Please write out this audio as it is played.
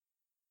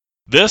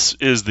This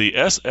is the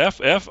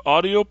SFF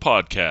Audio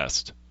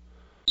Podcast.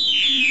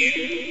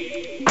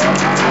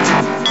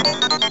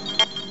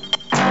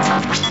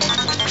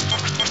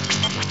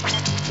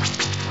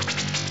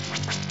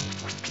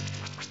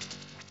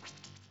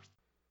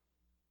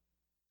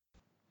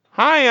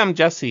 Hi, I'm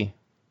Jesse.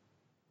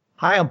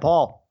 Hi, I'm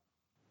Paul.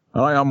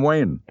 Hi, I'm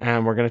Wayne.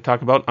 And we're going to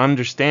talk about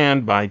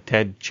Understand by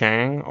Ted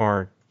Chiang,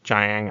 or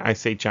Chiang. I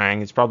say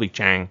Chiang. It's probably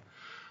Chiang.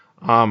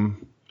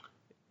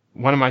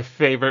 One of my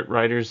favorite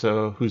writers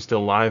who's still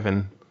alive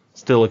and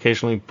still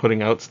occasionally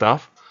putting out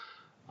stuff.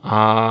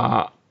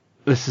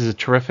 This is a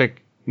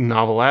terrific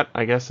novelette,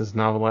 I guess, as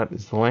novelette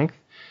is the length.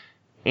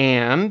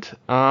 And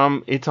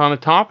it's on a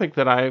topic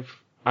that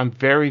I'm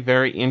very,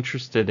 very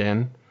interested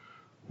in,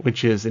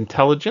 which is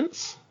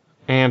intelligence.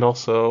 And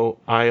also,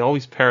 I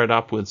always pair it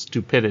up with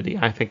stupidity.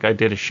 I think I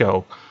did a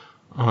show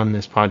on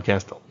this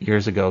podcast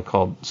years ago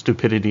called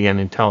Stupidity and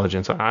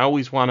Intelligence. I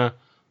always want to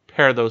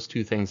pair those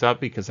two things up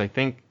because I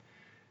think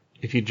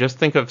if you just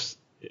think of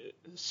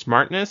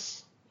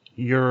smartness,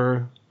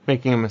 you're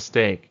making a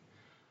mistake.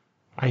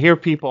 I hear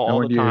people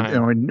all the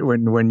time.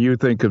 When you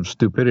think of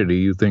stupidity,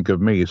 you think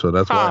of me, so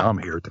that's why I'm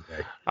here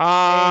today.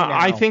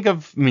 I think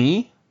of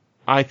me.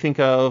 I think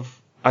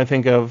of a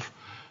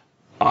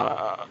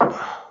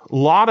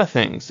lot of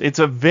things. It's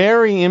a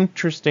very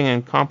interesting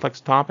and complex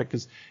topic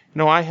because,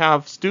 I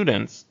have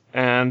students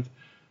and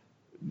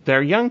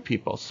they're young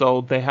people,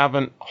 so they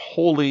haven't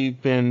wholly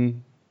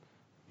been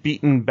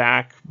beaten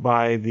back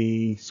by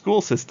the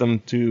school system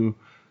to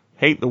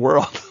hate the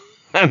world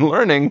and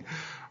learning.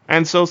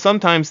 And so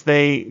sometimes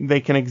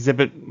they can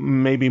exhibit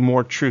maybe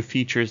more true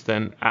features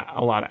than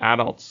a lot of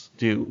adults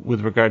do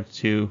with regard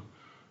to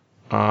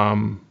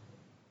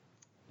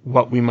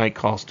what we might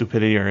call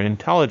stupidity or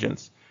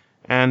intelligence.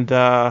 And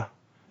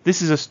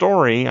this is a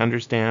story,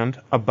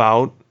 understand,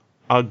 about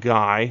a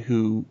guy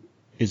who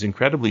is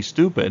incredibly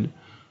stupid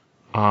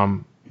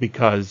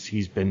because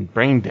he's been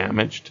brain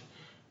damaged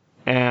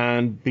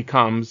and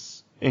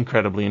becomes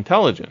incredibly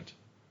intelligent.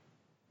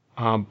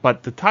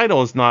 But the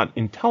title is not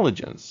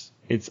intelligence,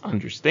 it's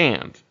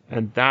understand.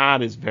 And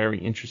that is a very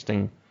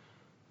interesting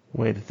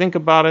way to think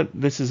about it.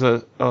 This is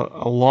a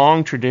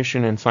long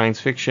tradition in science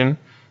fiction.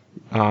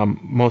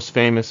 Most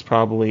famous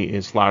probably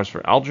is Flowers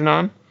for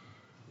Algernon,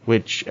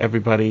 which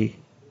everybody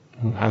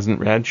who hasn't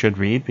read should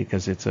read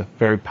because it's a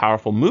very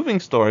powerful,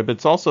 moving story, but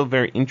it's also a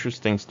very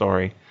interesting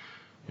story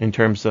in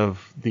terms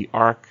of the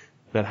arc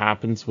that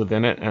happens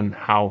within it and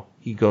how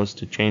he goes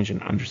to change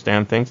and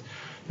understand things.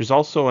 There's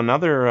also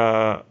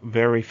another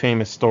very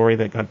famous story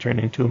that got turned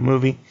into a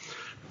movie,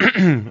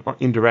 or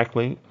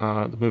indirectly.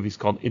 The movie's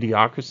called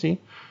Idiocracy,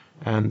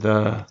 and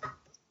the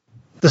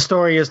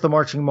story is The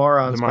Marching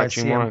Morons by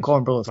C.M.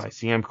 Kornbluth. By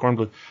C.M.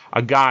 Kornbluth,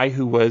 a guy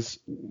who was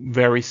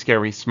very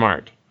scary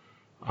smart.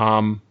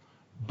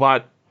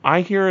 But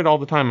I hear it all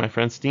the time. My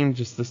friend Steen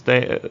just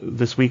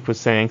this week was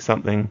saying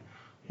something.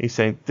 He's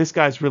saying this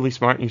guy's really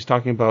smart. And he was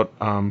talking about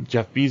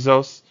Jeff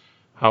Bezos,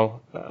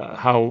 how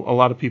a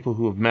lot of people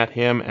who have met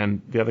him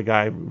and the other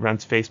guy who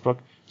runs Facebook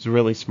is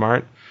really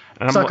smart.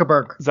 And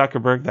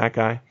Zuckerberg, that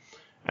guy.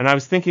 And I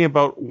was thinking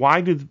about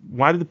why do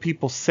the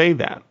people say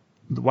that?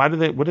 What do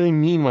they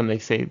mean when they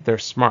say they're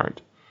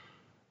smart?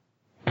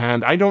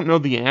 And I don't know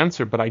the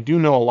answer, but I do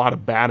know a lot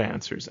of bad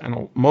answers,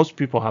 and most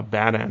people have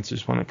bad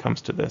answers when it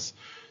comes to this.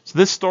 So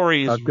this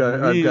story is I've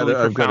got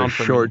a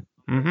short.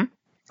 Mm-hmm.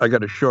 I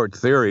got a short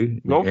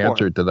theory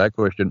answer to that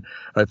question.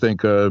 I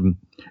think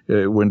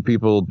when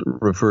people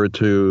refer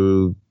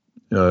to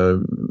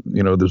the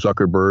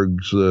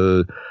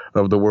Zuckerbergs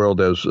of the world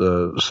as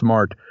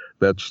smart,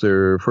 that's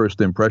their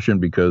first impression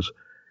because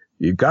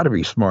you got to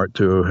be smart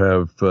to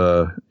have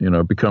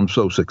become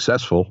so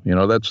successful.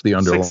 That's the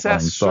underlying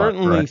Success thought.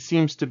 Certainly right?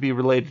 seems to be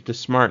related to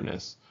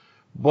smartness,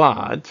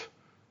 but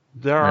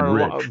there are a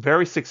lot of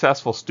very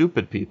successful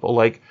stupid people.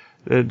 Like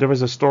there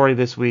was a story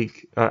this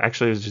week.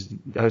 Actually,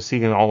 I was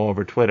seeing it all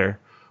over Twitter.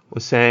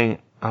 Was saying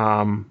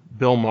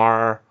Bill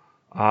Maher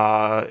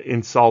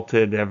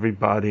insulted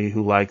everybody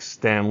who likes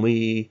Stan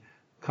Lee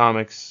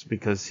comics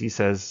because he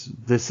says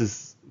this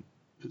is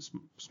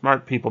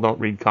smart people don't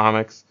read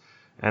comics.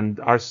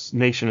 And our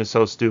nation is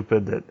so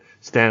stupid that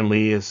Stan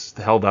Lee is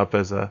held up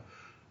as a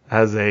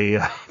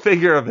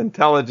figure of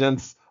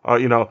intelligence, or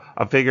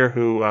a figure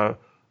who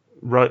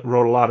wrote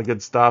a lot of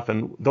good stuff,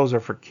 and those are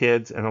for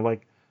kids. And I'm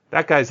like,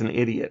 that guy's an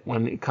idiot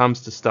when it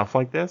comes to stuff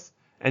like this.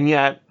 And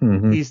yet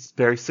he's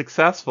very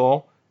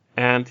successful,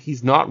 and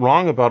he's not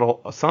wrong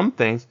about some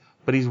things,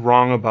 but he's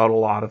wrong about a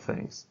lot of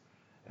things.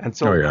 And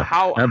so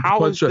how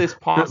is this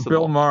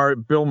possible?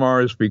 Bill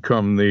Maher has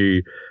become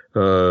the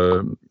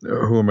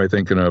who am I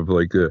thinking of?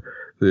 Like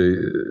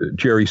the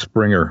Jerry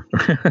Springer,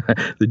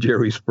 the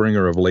Jerry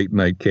Springer of late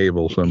night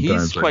cable.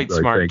 Sometimes he's quite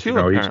smart too,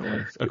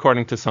 apparently,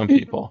 according to some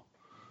people.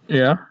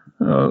 Yeah,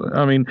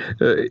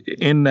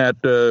 in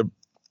that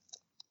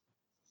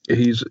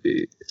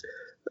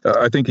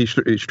I think he's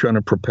trying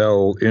to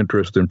propel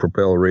interest and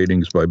propel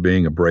ratings by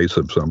being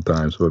abrasive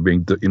sometimes, by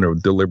being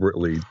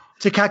deliberately.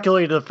 It's a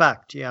calculated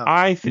effect. Yeah,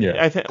 I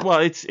think. Well,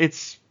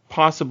 it's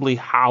possibly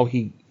how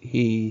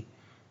he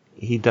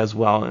he does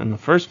well in the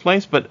first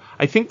place. But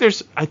I think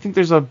there's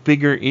a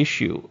bigger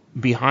issue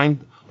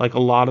behind like a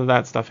lot of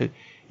that stuff.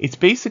 It's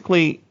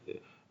basically,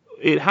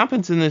 it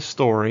happens in this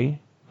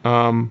story.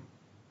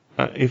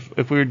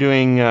 If we were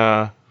doing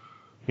our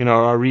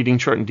reading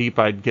short and deep,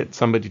 I'd get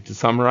somebody to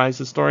summarize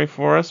the story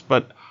for us.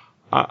 But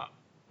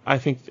I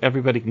think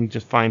everybody can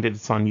just find it.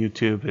 It's on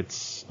YouTube.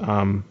 It's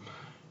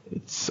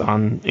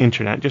on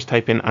internet. Just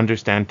type in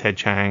 "understand Ted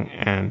Chiang"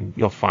 and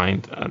you'll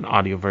find an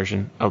audio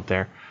version out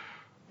there.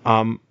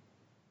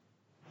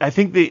 I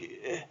think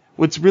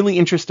what's really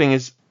interesting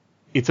is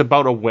it's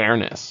about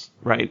awareness,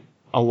 right?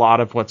 A lot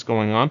of what's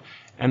going on,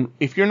 and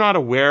if you're not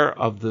aware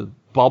of the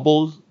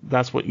bubbles,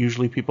 that's what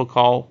usually people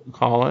call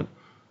it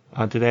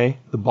today.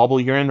 The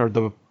bubble you're in, or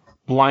the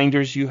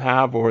blinders you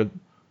have, or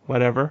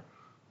whatever.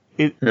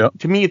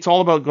 To me, it's all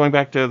about going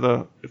back to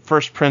the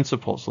first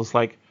principles. It's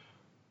like,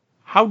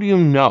 how do you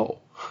know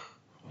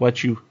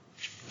what you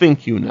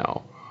think you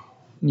know?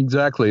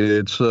 Exactly.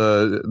 It's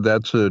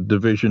that's a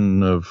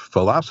division of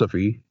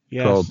philosophy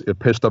called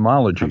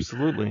epistemology.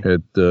 Absolutely.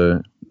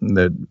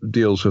 That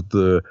deals with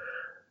the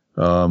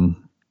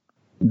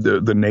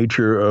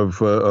nature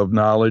of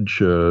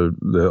knowledge,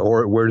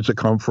 or where does it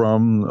come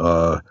from?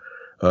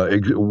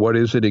 What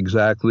is it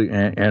exactly?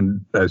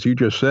 And as you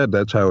just said,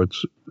 that's how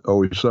it's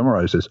always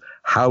summarized: is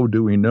how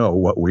do we know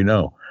what we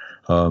know?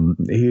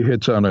 He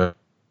hits on a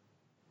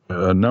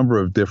number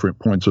of different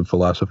points of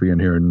philosophy in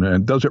here,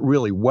 and does it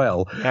really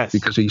well,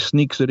 because he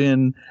sneaks it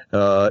in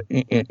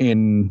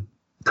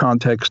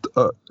context,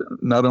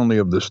 not only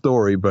of the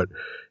story, but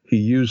he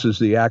uses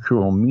the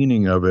actual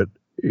meaning of it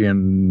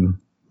in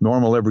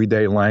normal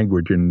everyday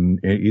language, and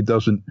he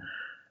doesn't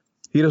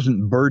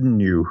burden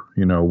you,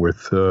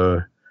 with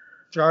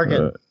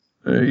jargon.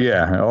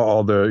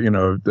 All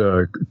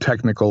the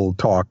technical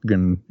talk,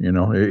 and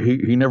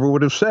he never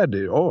would have said,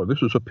 "Oh,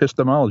 this is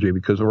epistemology,"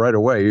 because right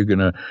away you're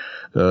gonna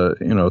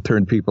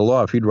turn people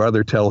off. He'd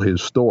rather tell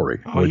his story.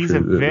 Oh, he's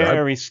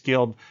very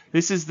skilled.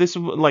 This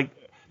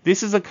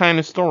is a kind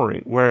of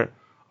story where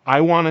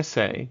I want to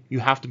say you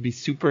have to be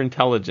super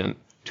intelligent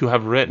to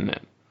have written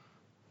it.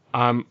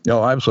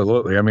 Oh,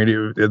 absolutely. I mean,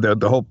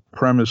 the whole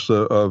premise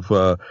of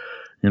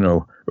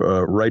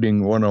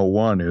writing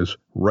 101 is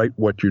write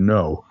what you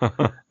know.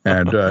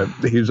 And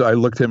I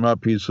looked him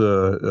up. He's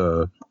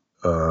a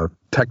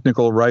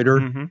technical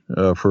writer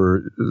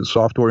for the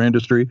software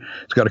industry.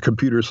 He's got a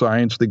computer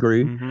science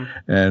degree.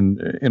 And,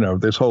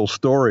 this whole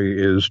story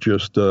is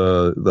just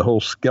the whole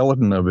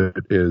skeleton of it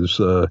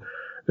is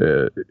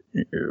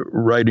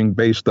writing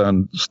based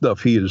on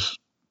stuff he is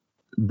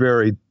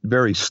very,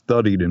 very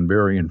studied and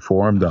very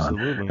informed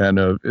Absolutely. on.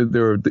 And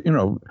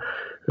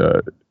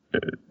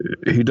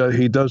he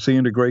does the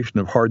integration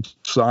of hard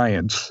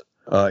science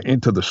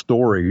into the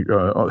story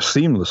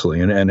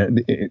seamlessly,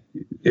 and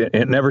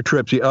it never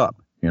trips you up.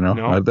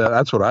 No.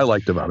 That's what I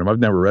liked about him. I've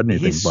never read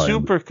anything by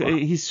him.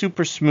 He's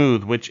super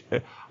smooth, which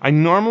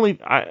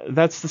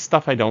that's the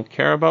stuff I don't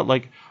care about.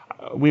 Like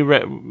we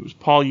read,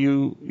 Paul,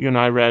 you and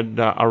I read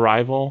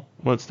Arrival.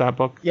 What's that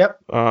book? Yep.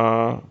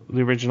 The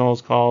original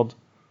is called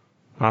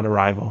not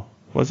Arrival,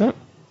 was it?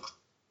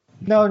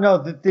 No.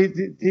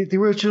 The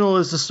original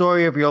is The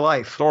Story of Your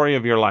Life. Story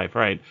of Your Life,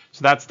 right?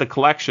 So that's the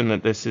collection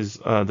that this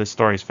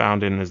story is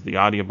found in, is the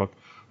audiobook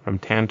from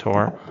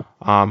Tantor.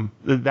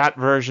 That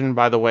version,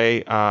 by the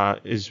way,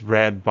 is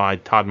read by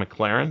Todd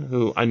McLaren,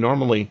 who I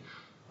normally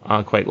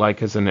quite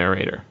like as a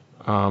narrator.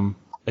 And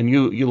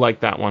you like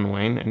that one,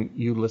 Wayne, and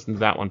you listened to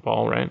that one,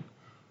 Paul, right?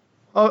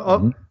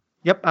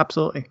 Yep,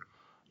 absolutely.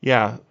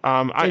 Yeah,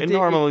 I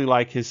normally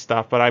like his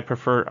stuff, but I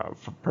prefer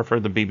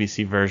the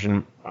BBC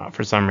version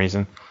for some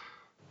reason.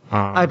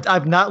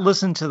 I've not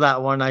listened to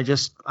that one.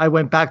 I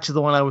went back to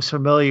the one I was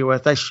familiar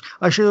with. I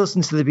should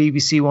listen to the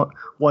BBC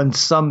one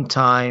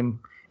sometime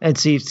and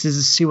see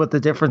what the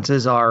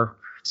differences are.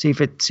 See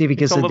if it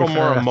gives a little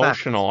more effect.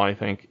 Emotional. I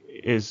think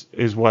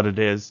is what it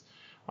is,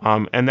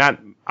 and that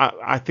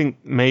I think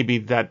maybe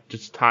that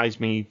just ties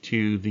me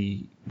to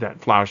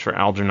that Flowers for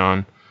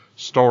Algernon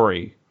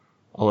story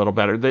a little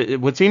better.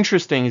 What's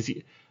interesting is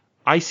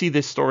I see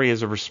this story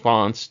as a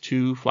response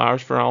to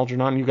Flowers for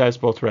Algernon. You guys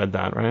both read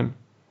that, right?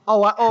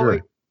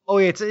 Sure.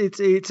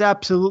 It's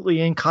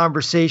absolutely in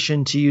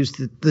conversation, to use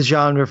the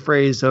genre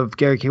phrase of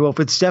Gary K. Wolfe.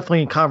 It's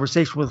definitely in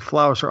conversation with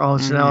Flowers for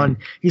Algernon.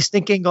 He's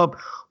thinking of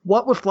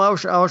what would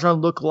Flowers for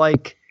Algernon look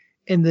like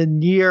in the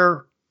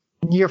near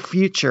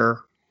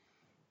future,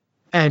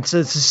 and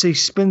so he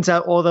spins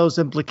out all those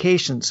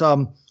implications.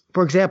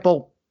 For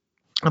example,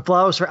 in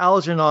Flowers for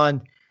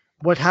Algernon,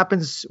 what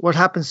happens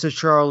to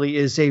Charlie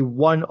is a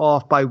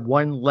one-off by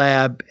one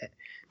lab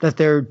that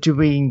they're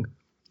doing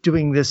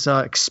this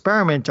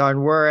experiment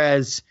on,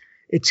 whereas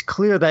it's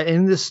clear that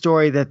in this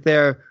story that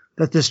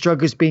this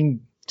drug is being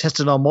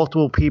tested on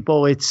multiple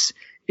people. It's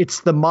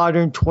the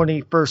modern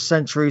 21st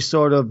century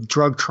sort of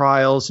drug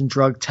trials and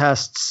drug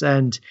tests,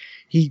 and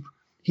he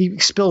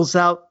spills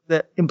out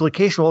the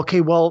implication.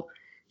 Okay, well,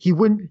 he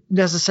wouldn't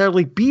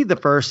necessarily be the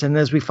first, and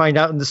as we find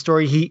out in the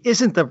story, he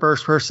isn't the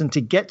first person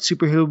to get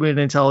superhuman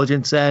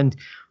intelligence, and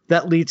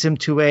that leads him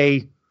to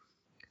a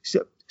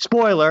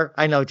spoiler,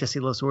 I know Jesse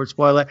loves the word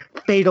spoiler,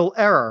 fatal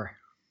error.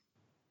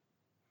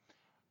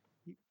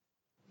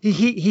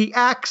 He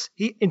acts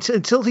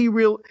until his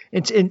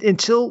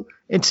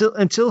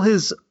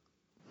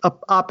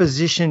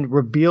opposition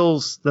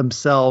reveals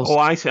themselves. Oh,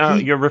 I see.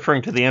 You're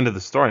referring to the end of the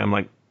story. I'm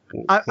like,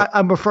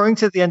 I'm referring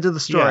to the end of the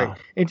story.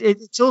 Yeah.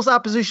 Until his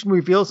opposition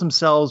reveals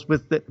themselves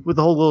with the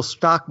whole little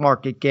stock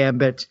market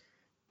gambit,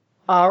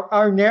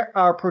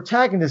 our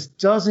protagonist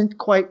doesn't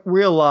quite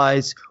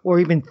realize or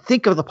even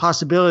think of the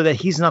possibility that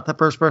he's not the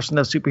first person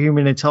to have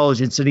superhuman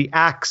intelligence, and he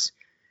acts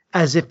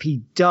as if he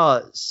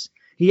does.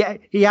 He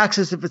acts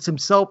as if it's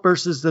himself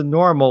versus the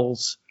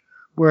normals,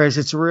 whereas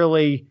it's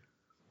really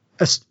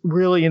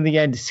in the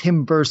end it's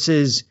him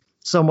versus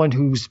someone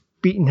who's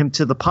beaten him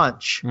to the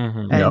punch,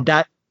 and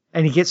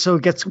he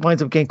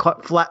winds up getting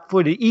caught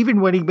flat-footed.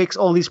 Even when he makes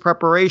all these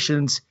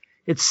preparations,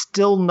 it's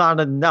still not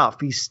enough.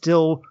 He's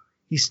still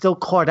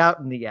caught out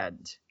in the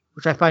end,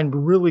 which I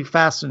find really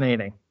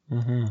fascinating.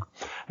 Mm-hmm.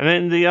 And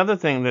then the other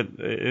thing that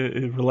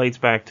it relates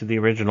back to the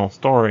original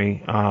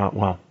story,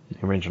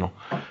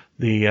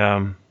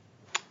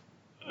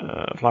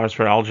 Flowers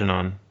for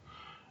Algernon,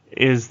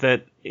 is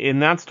that in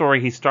that story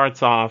he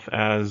starts off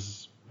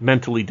as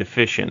mentally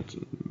deficient.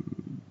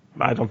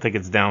 I don't think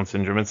it's Down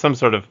syndrome. It's some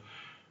sort of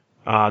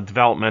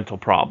developmental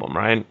problem,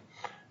 right?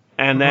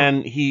 And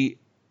then he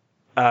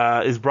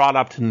is brought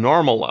up to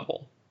normal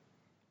level.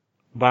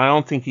 But I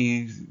don't think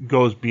he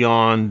goes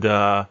beyond,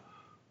 average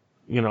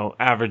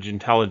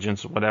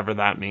intelligence, whatever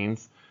that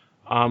means.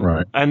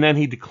 Right. And then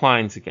he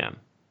declines again.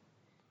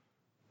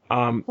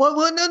 No.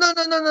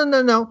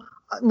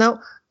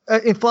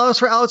 In Flowers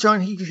for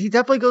Algernon, he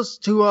definitely goes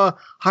to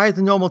higher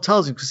than normal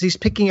intelligence because he's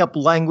picking up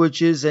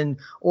languages and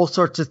all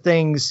sorts of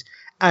things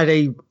at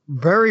a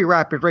very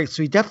rapid rate.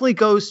 So he definitely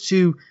goes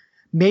to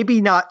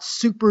maybe not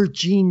super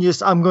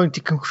genius, I'm going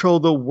to control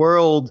the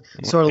world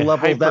sort of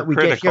level that we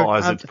get here. Hypercritical,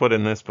 as it's put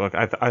in this book.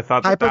 I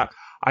thought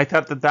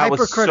that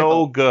was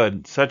so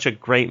good, such a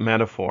great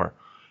metaphor.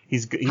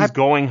 He's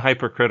going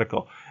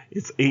hypercritical.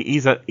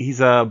 He's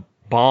a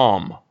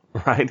bomb,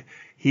 right?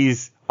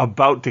 He's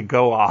about to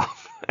go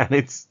off, and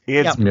it's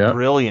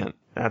brilliant.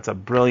 That's a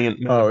brilliant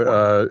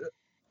metaphor.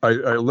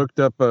 I looked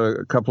up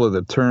a couple of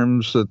the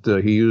terms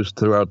that he used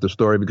throughout the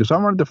story because I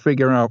wanted to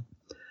figure out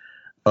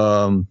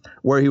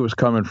where he was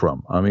coming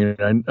from. I mean,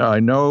 I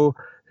know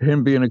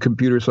him being a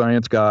computer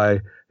science guy,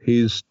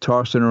 he's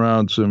tossing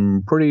around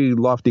some pretty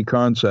lofty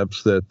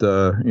concepts that,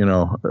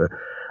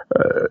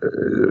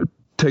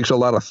 takes a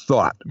lot of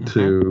thought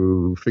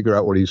to figure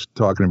out what he's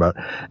talking about.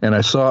 And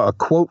I saw a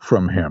quote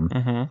from him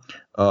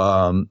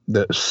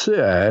that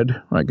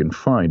said, I can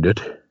find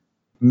it,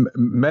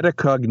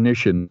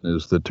 metacognition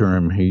is the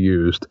term he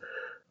used.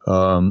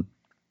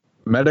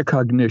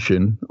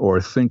 Metacognition,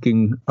 or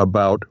thinking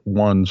about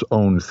one's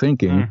own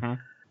thinking,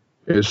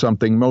 is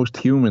something most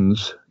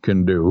humans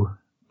can do,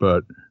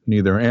 but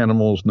neither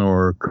animals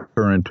nor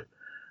current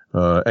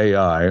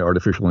AI,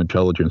 artificial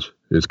intelligence,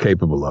 is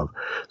capable of.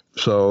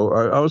 So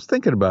I was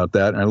thinking about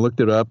that, and I looked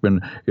it up,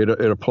 and it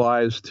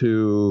applies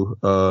to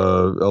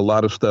a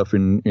lot of stuff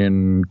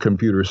in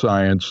computer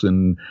science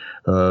and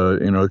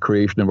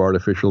creation of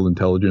artificial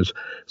intelligence.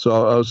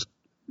 So I was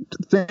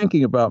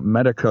thinking about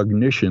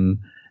metacognition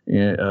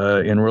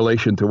in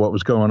relation to what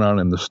was going on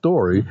in the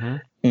story.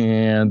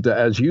 And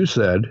as you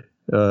said,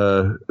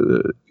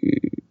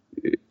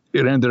 it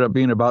ended up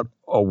being about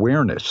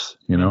awareness,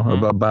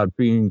 about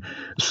being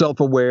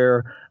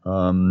self-aware,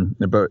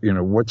 about,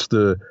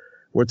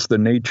 what's the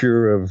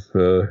nature of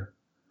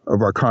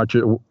our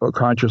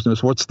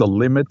consciousness, what's the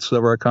limits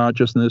of our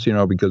consciousness,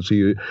 because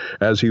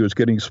as he was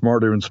getting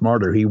smarter and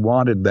smarter, he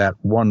wanted that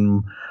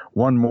one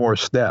more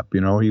step,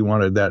 he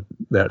wanted that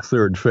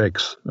third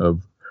fix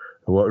of,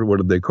 what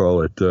did they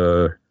call it?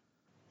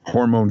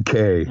 Hormone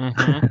K.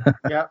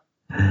 Yeah.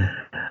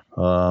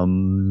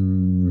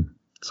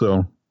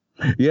 So,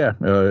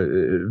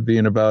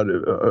 being about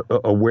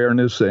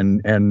awareness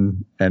and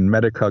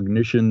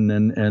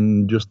metacognition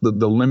and just the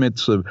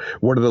limits of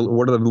what are the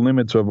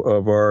limits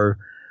of our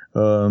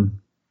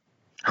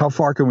how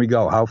far can we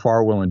go? How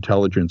far will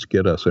intelligence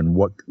get us, and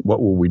what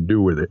will we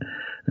do with it?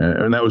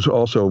 And that was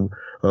also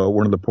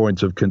one of the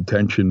points of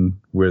contention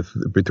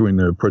between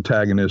the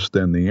protagonist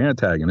and the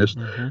antagonist,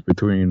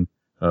 between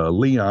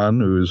Leon,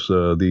 who's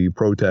the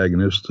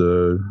protagonist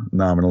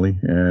nominally,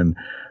 and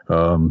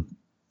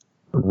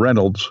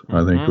Reynolds,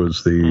 I think,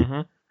 was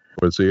the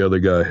other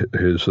guy,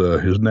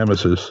 his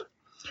nemesis.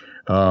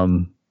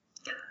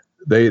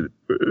 They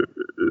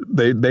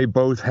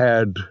both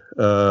had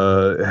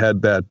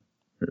that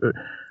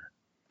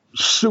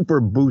super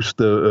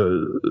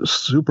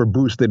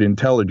boosted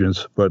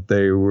intelligence, but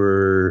they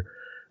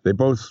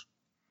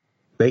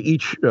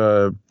each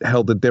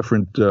held a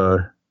different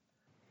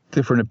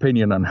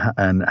opinion on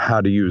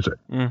how to use it.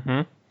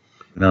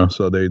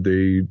 So they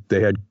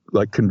had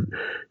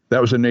that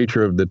was the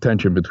nature of the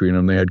tension between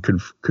them. They had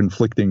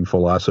conflicting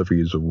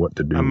philosophies of what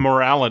to do. And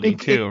morality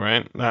too,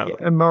 right?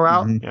 And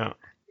morality. Yeah.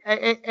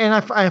 And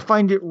I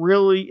find it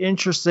really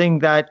interesting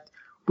that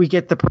we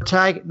get the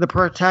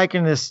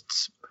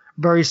protagonist's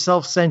very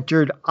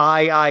self-centered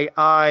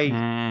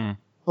I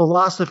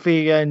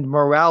philosophy and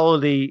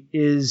morality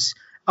is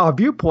our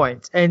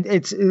viewpoint. And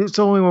it's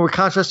only when we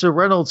contrast to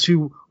Reynolds,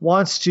 who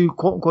wants to,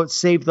 quote unquote,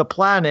 save the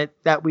planet,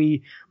 that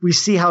we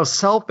see how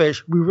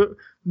selfish, we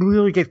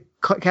really get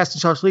cast in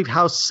sharp relief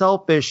how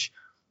selfish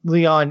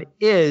Leon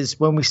is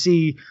when we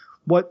see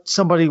what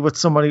somebody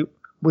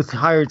with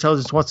higher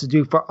intelligence wants to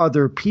do for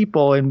other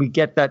people. And we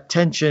get that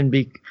tension.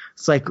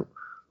 It's like,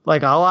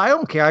 oh, I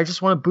don't care. I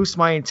just want to boost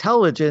my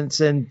intelligence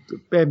and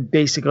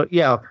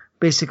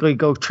basically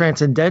go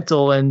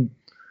transcendental. And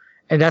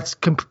that's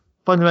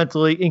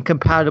fundamentally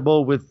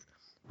incompatible with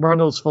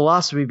Reynolds'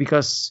 philosophy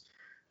because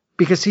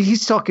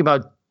he's talking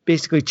about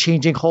basically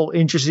changing whole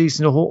industries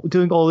and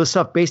doing all this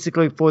stuff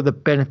basically for the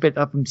benefit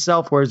of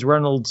himself, whereas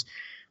Reynolds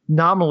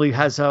nominally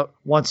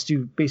wants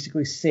to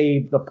basically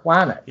save the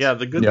planet. Yeah,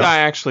 the good guy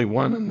actually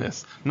won in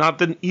this. Not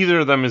that either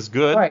of them is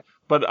good, right,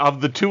 but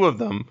of the two of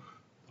them,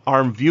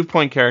 our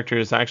viewpoint character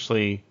is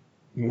actually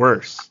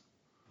worse.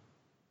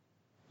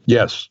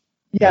 Yes.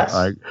 Yes.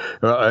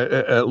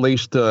 At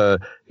least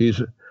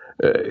his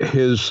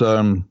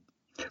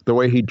the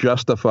way he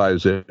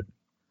justifies it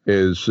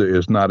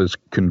is not as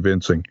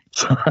convincing.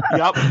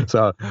 Yep.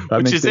 So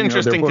which is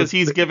interesting because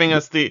he's giving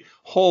us the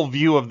whole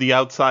view of the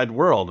outside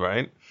world,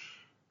 right?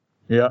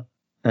 Yeah,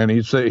 and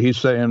he's saying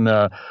he's not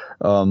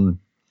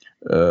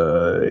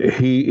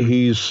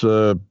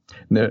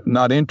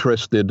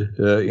interested.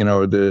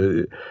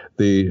 The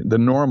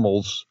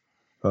normals.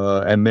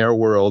 And their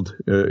world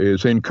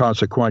is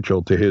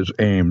inconsequential to his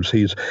aims.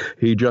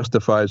 He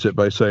justifies it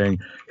by saying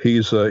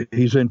he's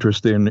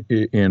interested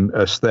in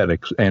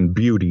aesthetics and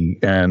beauty,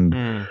 and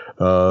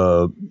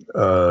the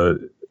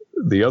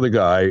other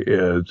guy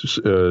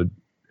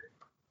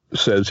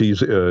says he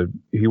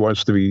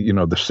wants to be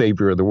the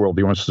savior of the world.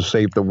 He wants to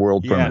save the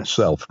world from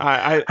itself.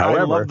 However,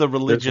 I love the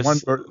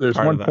religious. There's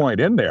one point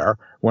in there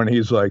when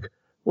he's like,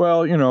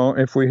 well,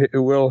 if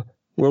we'll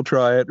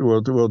try it,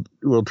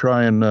 we'll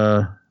try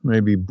and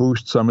maybe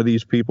boost some of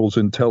these people's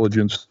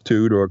intelligence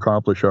too to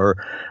accomplish our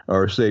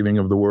saving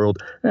of the world.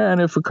 And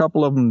if a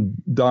couple of them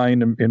die in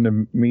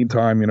the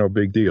meantime,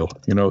 big deal.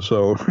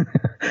 So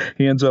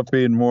he ends up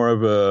being more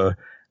of a,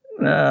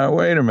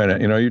 wait a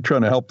minute, you're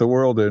trying to help the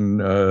world,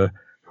 and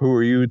who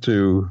are you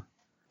to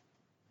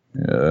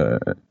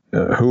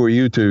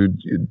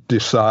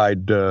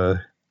decide, who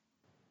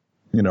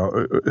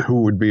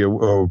would be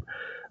an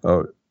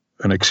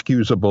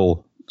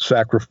excusable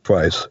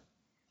sacrifice.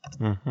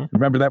 Mm-hmm.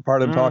 Remember that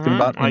part I'm talking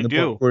about? I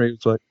do. Book where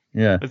he's like,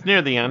 it's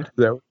near the end.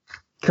 That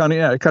kind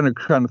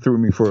of threw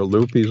me for a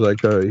loop. He's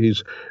like,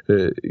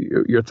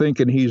 you're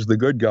thinking he's the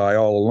good guy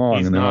all along,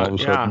 he's and then not, all of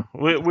a sudden,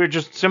 we're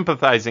just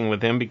sympathizing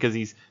with him because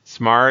he's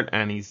smart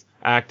and he's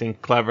acting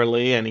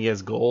cleverly and he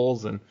has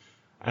goals, and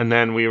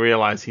then we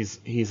realize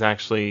he's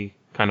actually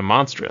kind of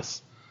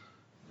monstrous.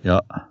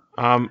 Yeah.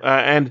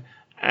 And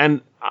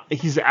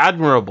he's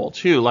admirable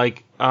too.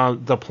 Like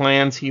the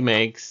plans he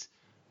makes.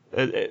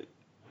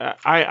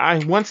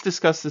 I once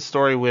discussed this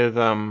story with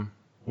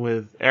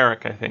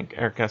Eric, I think,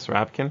 Eric S.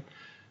 Rabkin,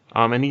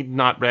 and he'd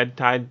not read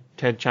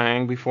Ted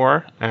Chiang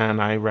before,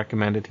 and I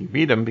recommended he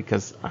read him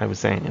because I was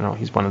saying,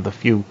 he's one of the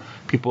few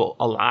people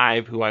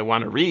alive who I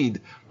want to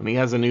read. When he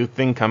has a new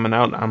thing coming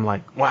out, I'm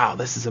like, wow,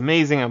 this is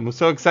amazing. I'm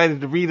so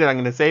excited to read it. I'm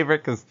going to savor it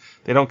because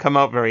they don't come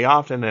out very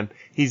often, and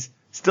he's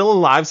still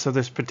alive, so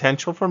there's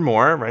potential for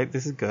more, right?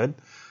 This is good.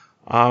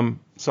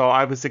 So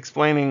I was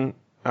explaining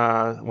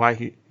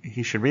why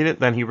he should read it.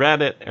 Then he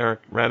read it. Eric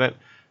read it,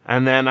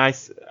 and then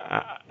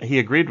he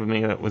agreed with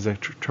me that it was a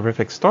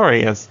terrific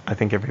story, as I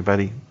think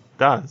everybody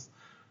does.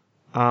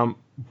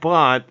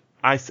 But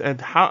I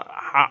said,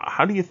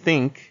 how do you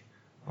think,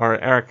 or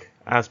Eric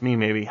asked me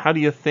maybe, how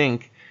do you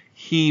think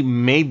he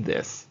made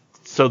this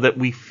so that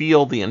we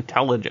feel the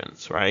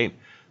intelligence, right?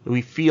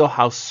 We feel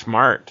how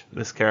smart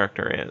this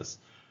character is.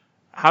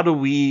 How do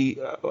we,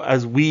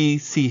 as we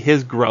see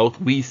his growth,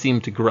 we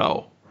seem to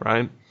grow,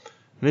 right?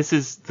 This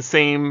is the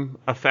same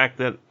effect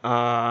that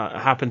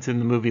happens in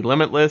the movie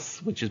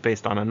Limitless, which is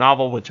based on a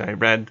novel, which I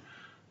read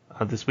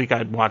this week.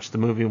 I'd watched the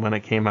movie when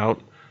it came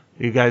out.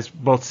 You guys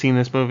both seen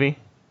this movie?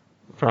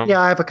 Yeah,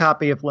 I have a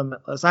copy of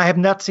Limitless. I have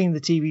not seen the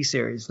TV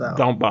series, though.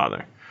 Don't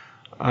bother.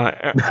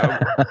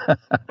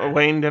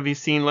 Wayne, have you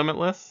seen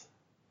Limitless?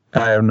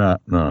 I have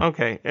not, no.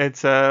 Okay.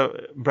 It's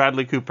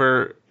Bradley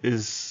Cooper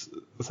is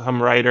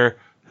some writer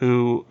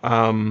who...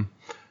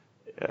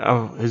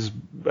 his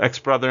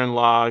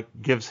ex-brother-in-law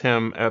gives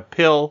him a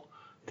pill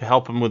to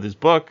help him with his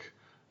book,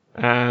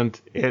 and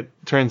it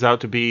turns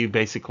out to be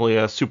basically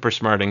a super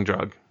smarting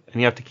drug. And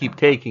you have to keep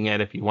taking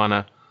it if you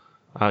want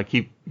to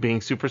keep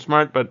being super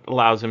smart, but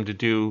allows him to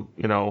do,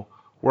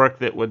 work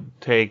that would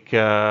take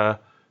 3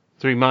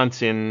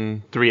 months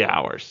in 3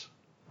 hours,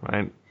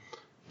 right?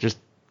 Just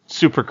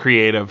super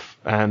creative,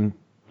 and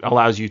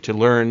allows you to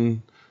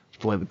learn to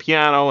play the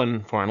piano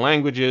and foreign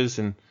languages,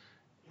 and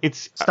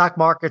it's stock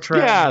market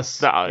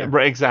trends. Yes,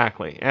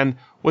 exactly. And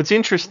what's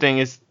interesting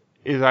is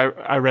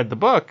I read the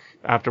book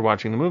after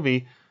watching the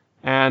movie,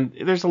 and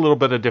there's a little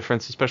bit of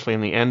difference, especially in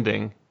the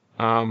ending.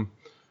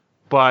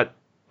 But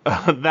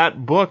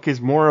that book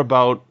is more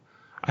about,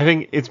 I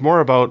think it's more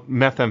about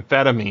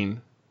methamphetamine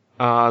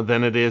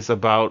than it is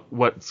about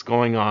what's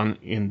going on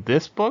in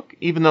this book,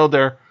 even though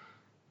they're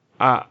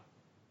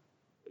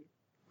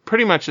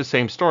pretty much the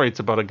same story. It's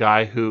about a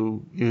guy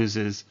who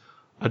uses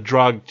a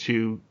drug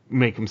to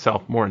make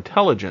himself more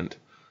intelligent.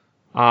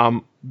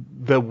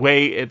 The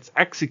way it's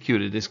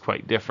executed is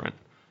quite different,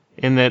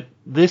 in that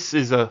this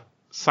is a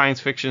science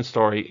fiction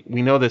story.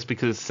 We know this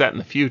because it's set in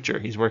the future.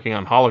 He's working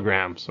on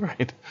holograms,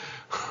 right?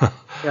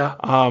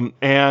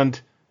 Yeah.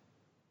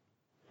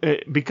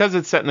 Because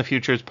it's set in the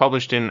future, it's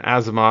published in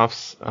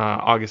Asimov's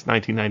August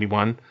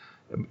 1991,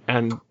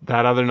 and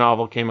that other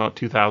novel came out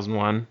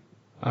 2001,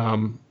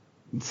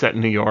 set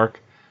in New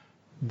York.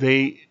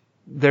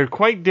 They're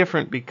quite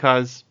different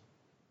because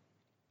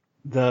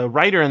the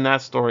writer in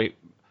that story,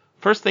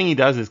 first thing he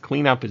does is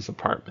clean up his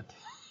apartment.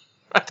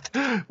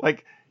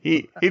 Like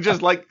he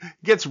just like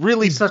gets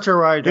really, He's such a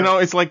writer. You know,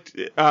 it's like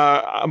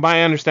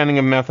my understanding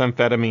of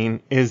methamphetamine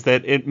is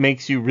that it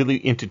makes you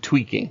really into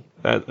tweaking.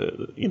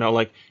 You know,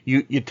 like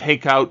you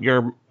take out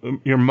your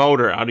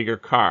motor out of your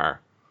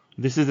car.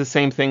 This is the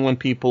same thing when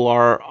people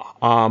are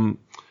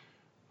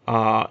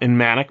in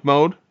manic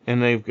mode,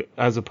 and they've,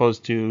 as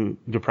opposed to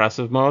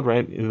depressive mode,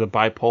 right? The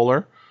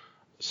bipolar.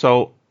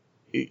 So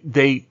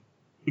they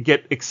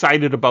get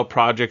excited about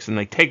projects, and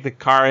they take the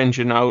car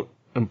engine out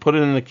and put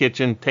it in the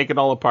kitchen, take it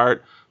all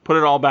apart, put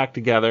it all back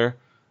together,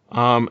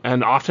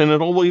 and often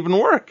it'll even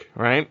work,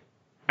 right?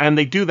 And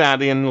they do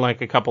that in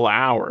like a couple of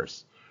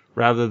hours,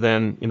 rather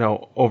than, you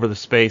know, over the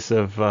space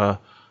of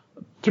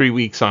 3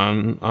 weeks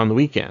on the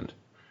weekend.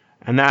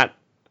 And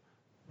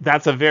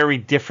that's a very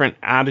different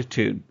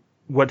attitude.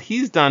 What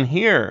he's done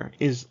here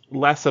is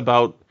less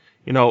about,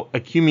 you know,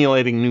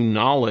 accumulating new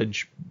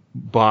knowledge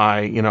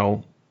by, you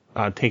know,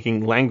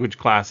 taking language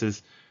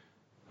classes,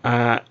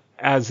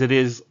 as it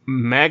is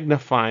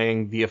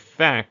magnifying the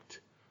effect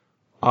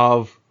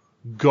of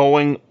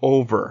going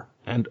over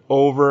and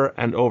over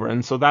and over.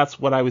 And so that's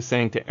what I was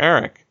saying to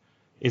Eric,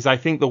 is I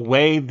think the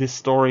way this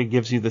story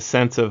gives you the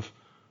sense of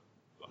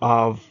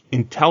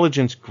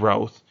intelligence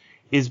growth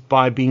is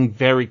by being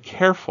very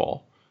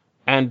careful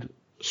and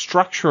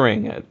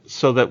structuring it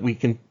so that we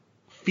can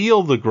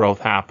feel the growth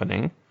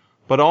happening,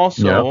 but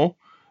also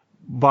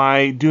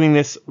by doing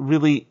this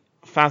really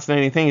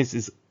fascinating thing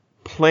is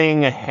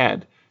playing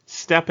ahead,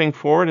 stepping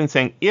forward and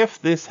saying,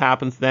 if this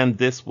happens, then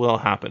this will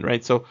happen,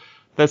 right? So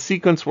that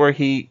sequence where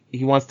he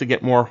wants to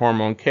get more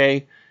hormone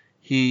K,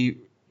 he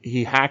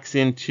hacks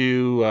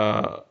into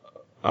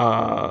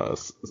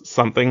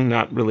something,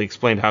 not really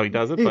explained how he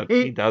does it, but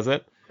he does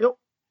it.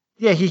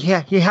 Yeah,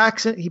 he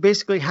hacks it. He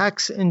basically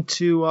hacks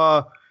into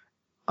a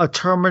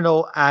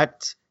terminal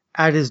at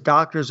his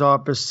doctor's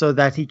office so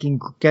that he can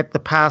get the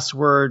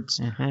passwords.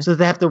 Mm-hmm. So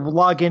they have to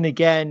log in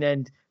again,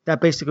 and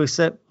that basically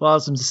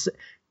allows him to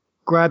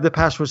grab the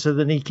password so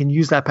that he can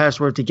use that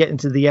password to get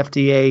into the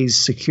FDA's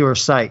secure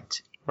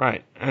site.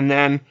 Right. And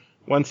then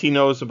once he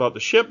knows about the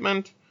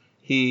shipment,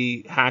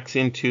 he hacks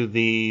into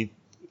the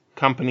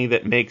company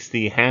that makes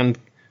the hand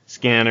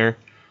scanner,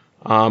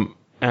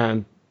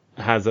 and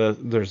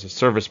there's a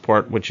service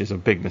port, which is a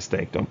big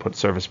mistake. Don't put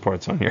service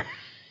ports on your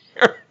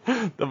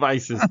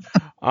devices.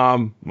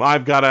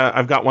 I've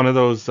got one of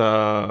those.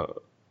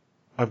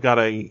 I've got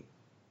a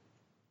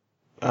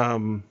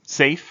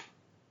safe,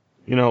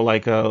 you know,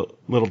 like a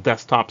little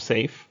desktop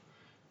safe,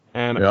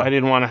 and I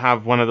didn't want to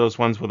have one of those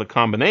ones with a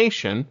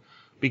combination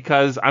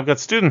because I've got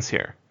students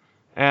here,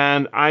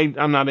 and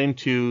I'm not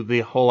into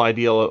the whole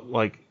idea of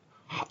like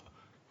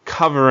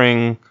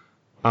covering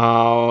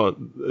or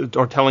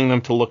telling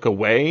them to look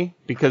away,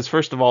 because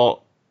first of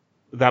all,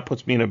 that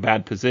puts me in a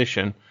bad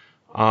position.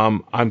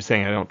 I'm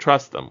saying I don't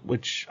trust them,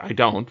 which I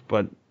don't,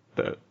 but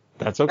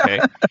that's okay.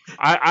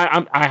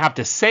 I have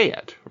to say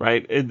it,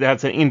 right?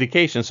 That's an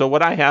indication. So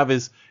what I have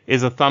is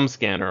a thumb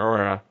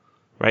scanner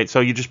right? So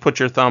you just put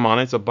your thumb on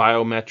it. It's a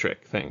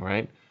biometric thing,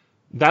 right?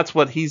 That's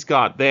what he's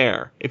got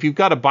there. If you've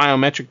got a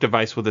biometric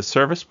device with a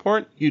service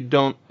port, you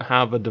don't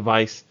have a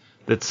device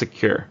that's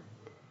secure.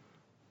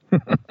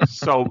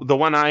 So the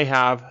one I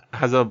have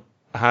has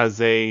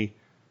the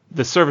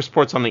service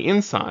port's on the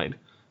inside,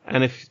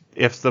 and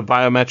if the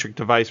biometric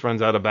device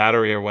runs out of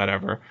battery or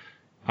whatever,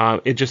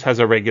 it just has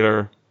a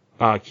regular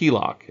key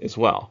lock as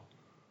well.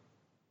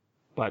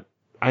 But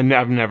I've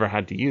never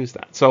had to use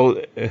that.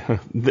 So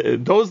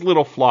those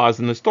little flaws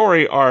in the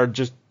story are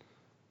just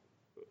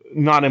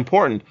not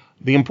important.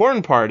 The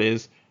important part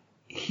is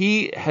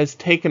he has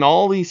taken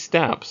all these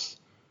steps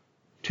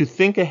to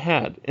think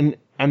ahead, and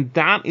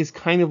that is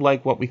kind of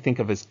like what we think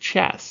of as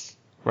chess,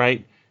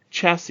 right?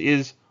 Chess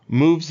is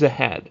moves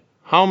ahead.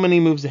 How many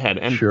moves ahead?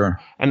 And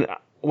sure. And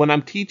when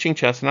I'm teaching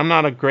chess, and I'm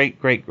not a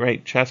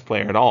great chess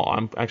player at all,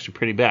 I'm actually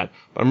pretty bad,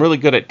 but I'm really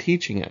good at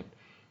teaching it,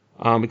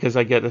 because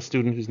I get a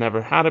student who's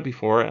never had it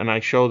before, and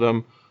I show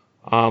them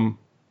I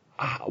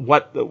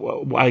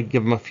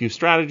give them a few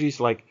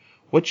strategies, like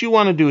what you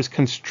want to do is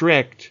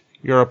constrict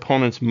your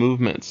opponent's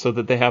movements so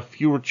that they have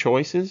fewer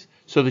choices,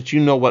 so that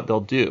you know what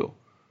they'll do.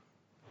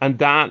 And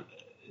that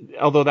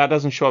although that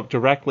doesn't show up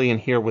directly in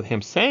here with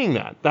him saying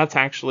that, that's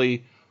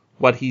actually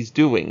what he's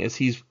doing, is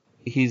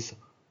he's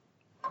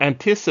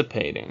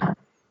anticipating.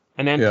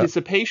 And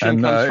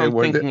anticipation comes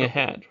from thinking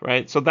ahead,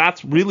 right? So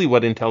that's really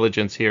what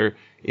intelligence here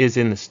is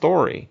in the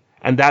story.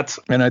 And I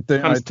think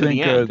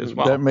the end as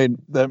well.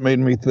 That made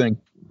me think,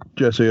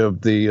 Jesse,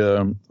 of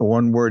the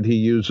one word he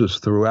uses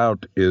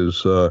throughout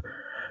is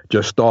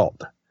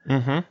gestalt.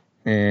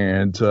 Mm-hmm.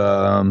 And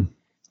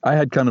I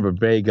had kind of a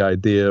vague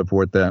idea of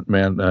what that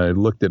meant. I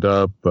looked it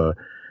up.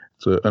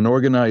 It's an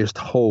organized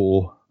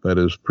whole that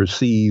is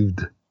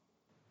perceived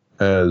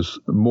as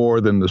more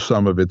than the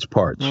sum of its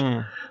parts.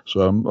 Mm.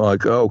 So I'm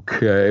like,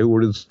 okay,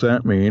 what does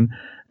that mean?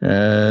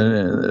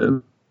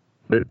 And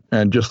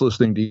just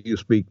listening to you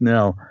speak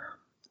now,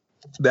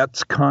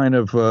 that's kind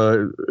of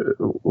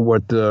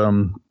what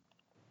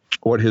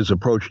his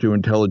approach to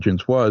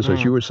intelligence was,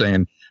 as you were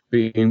saying,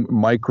 being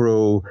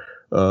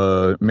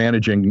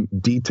managing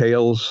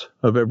details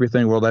of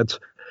everything. Well, that's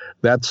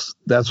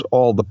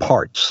all the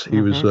parts. He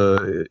was,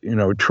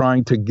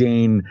 trying to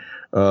gain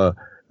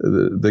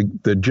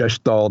the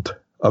gestalt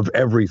of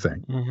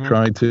everything,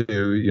 trying to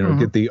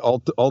get the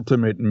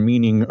ultimate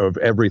meaning of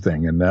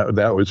everything, and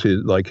that was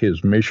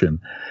his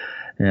mission,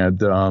 and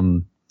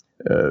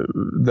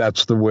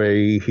that's the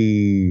way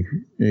he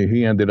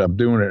ended up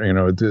doing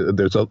it.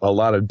 There's a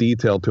lot of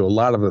detail to a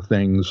lot of the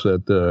things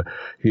that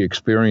he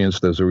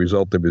experienced as a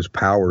result of his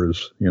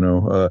powers.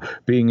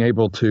 Being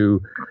able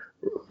to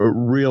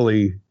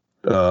really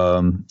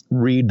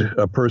read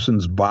a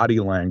person's body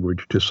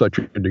language to such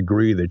a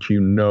degree that you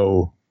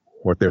know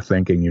what they're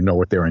thinking,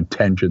 what their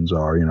intentions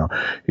are.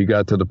 He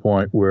got to the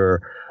point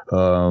where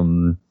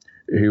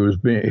he was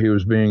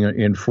being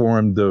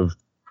informed of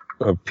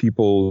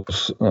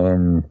people's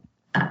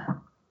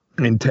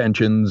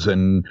intentions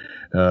and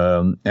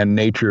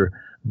nature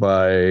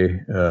by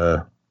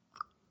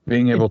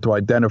being able to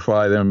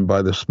identify them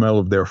by the smell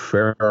of their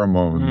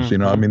pheromones.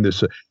 I mean,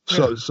 there's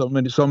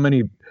so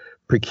many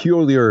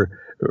peculiar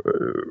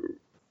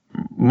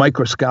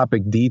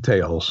microscopic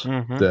details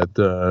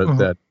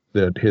that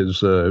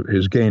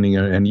his gaining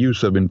and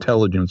use of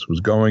intelligence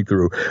was going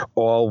through,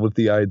 all with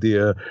the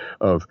idea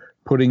of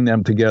putting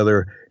them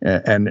together,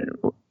 and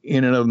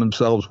in and of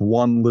themselves,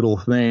 one little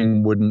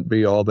thing wouldn't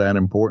be all that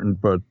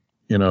important, but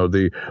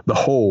the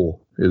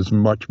whole is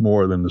much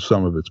more than the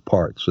sum of its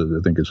parts. I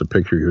think it's a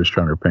picture he was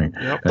trying to paint.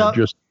 Yep. And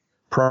just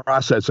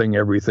processing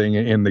everything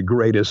in the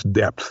greatest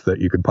depth that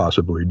you could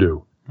possibly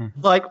do.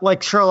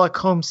 Like Sherlock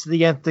Holmes to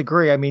the nth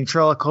degree. I mean,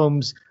 Sherlock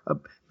Holmes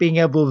being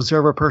able to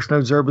observe a person,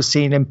 observe a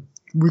scene, and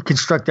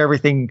reconstruct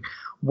everything.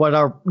 What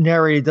our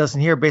narrator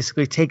doesn't hear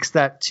basically takes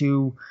that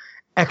to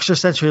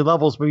extrasensory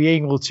levels, but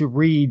being able to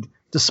read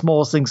the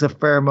smallest things of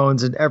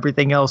pheromones and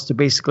everything else to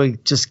basically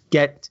just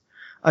get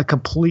a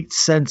complete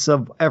sense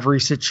of every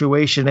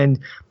situation and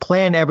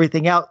plan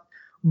everything out,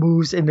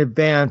 moves in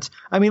advance.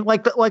 I mean,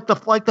 like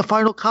the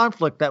final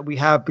conflict that we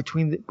have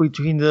between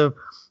the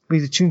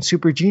two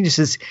super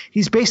geniuses.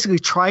 He's basically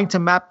trying to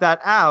map that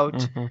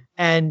out,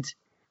 and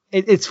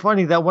it's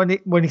funny that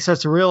when he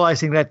starts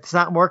realizing that it's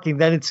not working,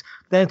 then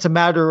it's a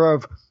matter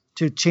of,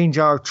 to change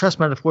our chess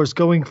metaphors,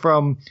 going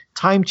from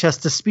time chess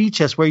to speed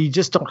chess, where you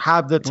just don't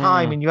have the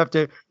time and you have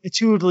to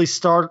intuitively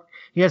start.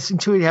 He has to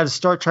intuitively how to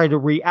start trying to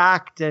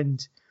react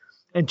and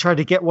try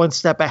to get one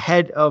step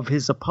ahead of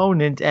his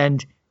opponent.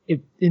 And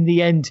in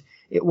the end,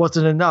 it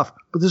wasn't enough.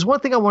 But there's one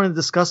thing I want to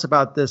discuss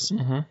about this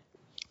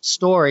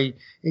story.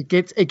 It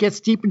gets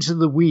deep into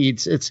the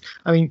weeds.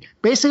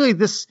 Basically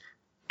this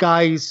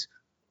guy's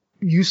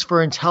use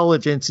for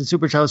intelligence and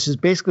super intelligence is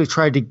basically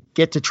trying to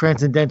get to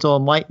transcendental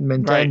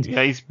enlightenment. Right. And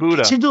he's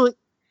Buddha.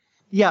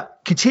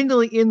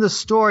 Continually in the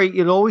story,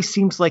 it always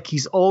seems like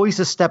he's always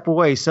a step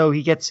away. So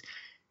he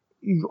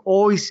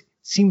always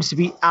seems to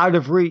be out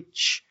of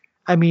reach.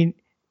 I mean,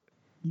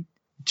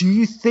 do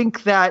you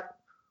think that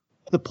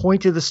the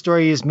point of the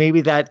story is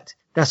maybe that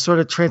sort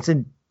of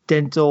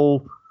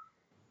transcendental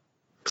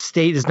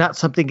state is not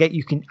something that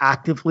you can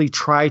actively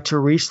try to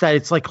reach, that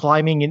it's like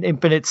climbing an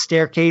infinite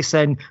staircase,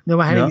 and no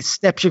matter how many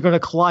steps you're going to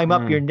climb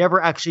up, you're never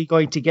actually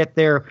going to get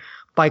there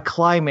by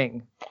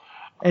climbing,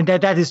 and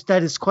that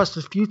is quest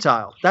is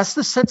futile. That's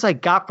the sense I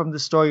got from the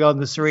story on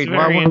this read.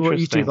 I wonder what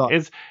you two thought.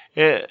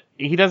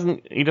 He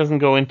doesn't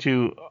go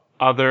into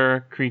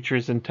other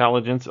creatures'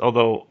 intelligence,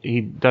 although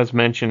he does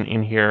mention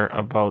in here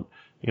about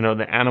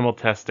the animal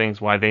testings,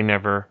 why they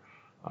never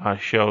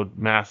showed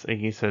mass.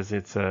 He says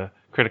it's a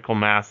critical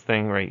mass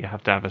thing, right? You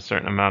have to have a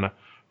certain amount of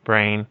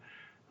brain.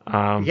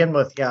 Begin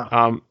with,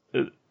 yeah.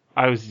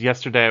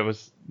 Yesterday I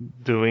was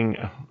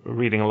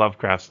reading a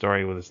Lovecraft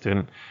story with a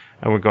student,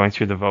 and we're going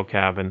through the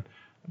vocab and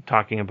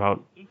talking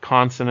about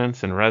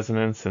consonance and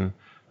resonance and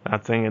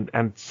that thing,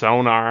 and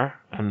sonar,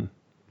 and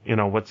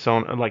what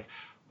sonar, like,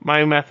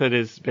 my method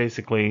is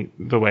basically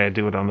the way I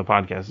do it on the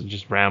podcast, is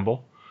just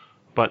ramble,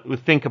 but we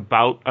think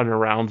about and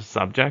around the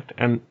subject.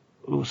 And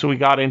so we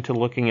got into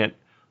looking at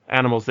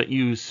animals that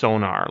use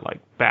sonar, like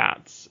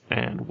bats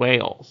and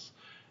whales.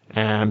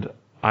 And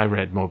I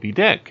read Moby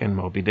Dick, and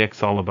Moby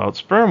Dick's all about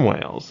sperm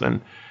whales.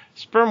 And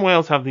sperm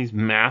whales have these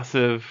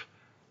massive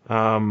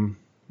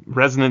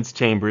resonance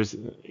chambers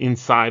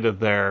inside of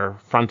their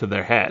front of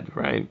their head,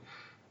 right?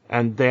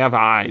 And they have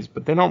eyes,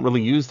 but they don't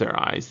really use their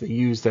eyes. They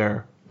use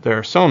their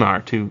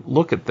sonar to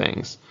look at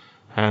things.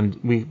 And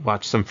we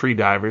watch some free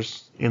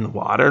divers in the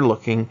water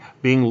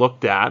being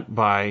looked at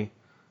by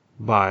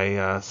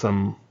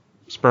some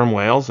sperm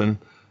whales, and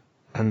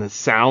the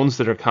sounds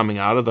that are coming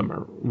out of them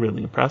are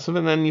really impressive.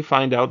 And then you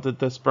find out that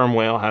the sperm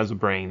whale has a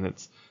brain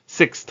that's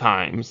 6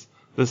 times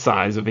the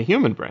size of a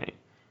human brain.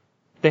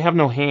 They have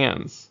no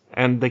hands,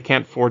 and they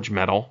can't forge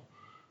metal,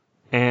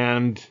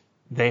 and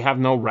they have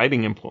no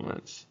writing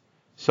implements.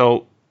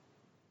 So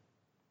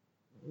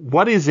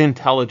what is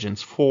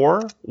intelligence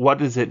for? What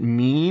does it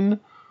mean?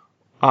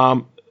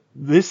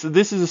 This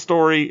is a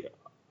story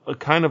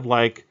kind of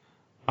like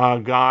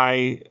a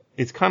guy.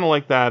 It's kind of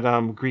like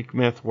that Greek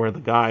myth where the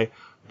guy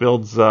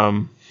builds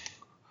a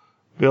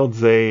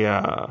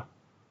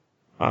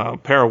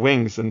pair of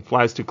wings and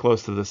flies too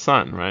close to the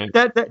sun, right?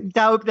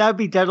 That would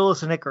be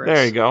Daedalus and Icarus.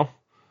 There you go.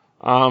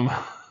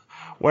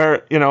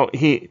 Where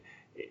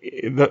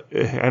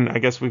and I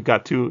guess we've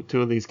got two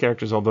of these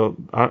characters, although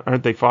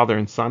aren't they father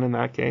and son in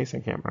that case? I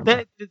can't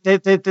remember.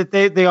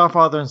 They are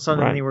father and son,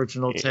 right, in the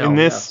original tale. In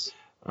this,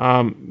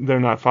 yes. They're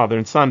not father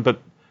and son,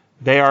 but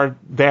they are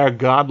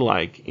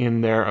godlike in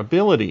their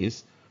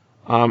abilities.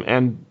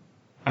 And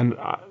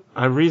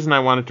a reason I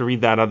wanted to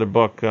read that other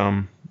book,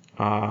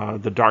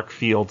 The Dark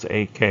Fields,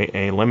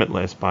 aka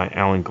Limitless, by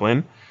Alan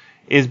Glynn,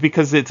 is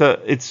because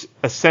it's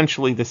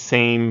essentially the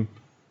same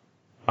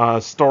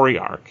story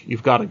arc.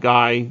 You've got a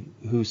guy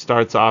who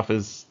starts off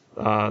as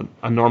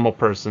a normal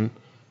person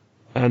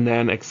and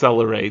then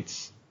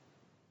accelerates.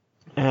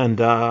 And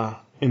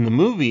in the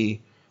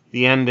movie,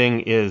 the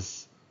ending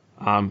is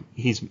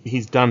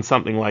he's done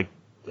something like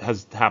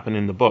has happened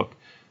in the book,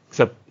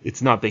 except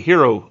it's not the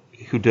hero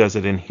who does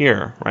it in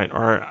here, right?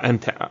 Our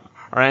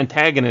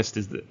antagonist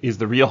is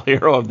the real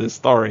hero of this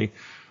story.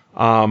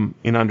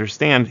 In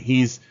Understand,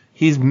 he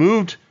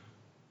did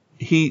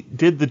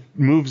the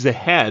moves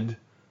ahead.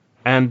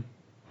 And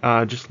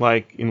just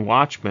like in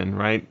Watchmen,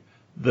 right,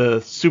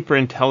 the super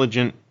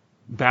intelligent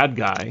bad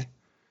guy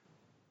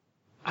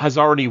has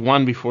already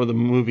won before the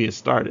movie has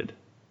started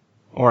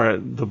or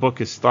the book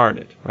has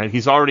started, right?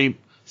 He's already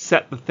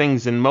set the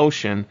things in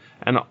motion,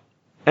 and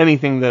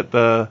anything that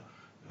the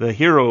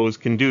heroes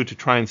can do to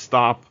try and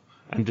stop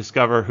and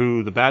discover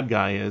who the bad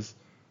guy is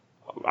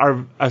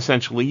are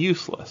essentially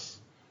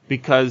useless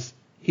because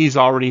he's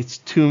already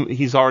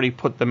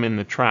put them in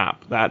the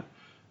trap. That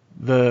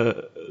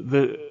the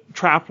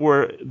trap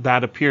where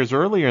that appears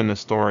earlier in the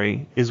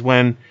story is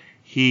when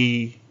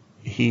he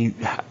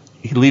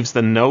leaves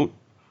the note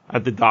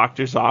at the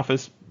doctor's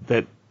office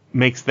that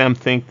makes them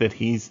think that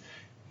he's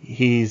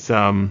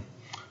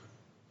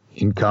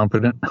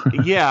incompetent.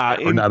 Yeah,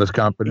 or not as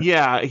competent.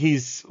 Yeah,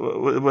 he's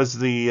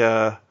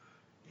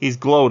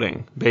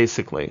gloating,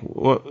 basically.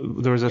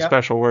 There was a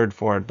special word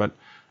for it, but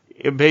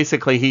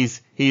basically he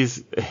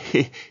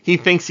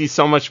thinks he's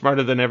so much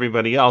smarter than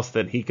everybody else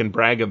that he can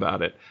brag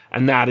about it,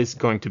 and that is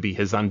going to be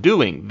his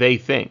undoing, they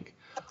think.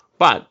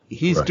 But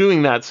he's right.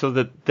 Doing that so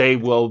that they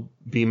will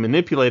be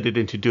manipulated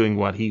into doing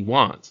what he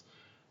wants.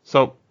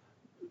 So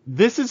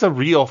this is a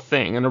real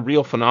thing and a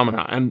real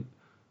phenomenon, and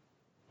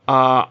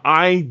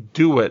I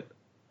do it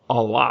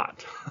a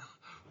lot,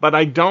 but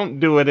I don't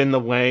do it in the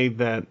way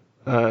that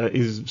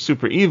is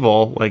super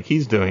evil like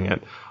he's doing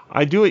it.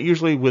 I do it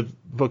usually with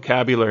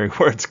vocabulary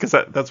words because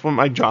that's what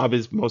my job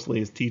is mostly,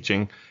 is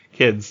teaching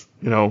kids,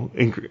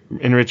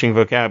 enriching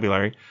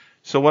vocabulary.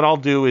 So what I'll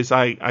do is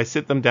I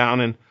sit them down,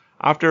 and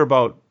after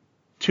about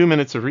 2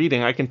 minutes of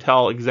reading, I can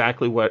tell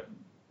exactly what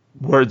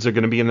words are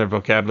going to be in their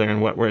vocabulary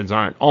and what words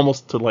aren't,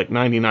 almost to like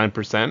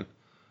 99%.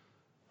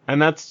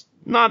 And that's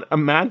not a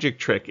magic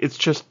trick. It's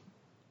just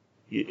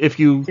if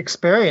you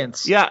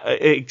experience. Yeah,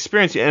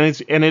 experience,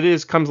 and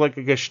it comes like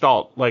a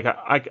gestalt. Like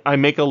I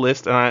make a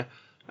list and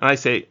I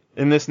say,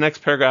 in this next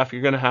paragraph,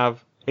 you're going to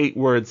have 8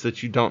 words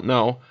that you don't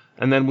know.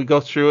 And then we go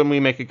through and we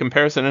make a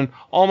comparison. And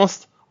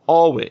almost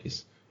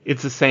always,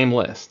 it's the same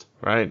list,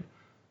 right?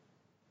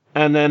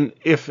 And then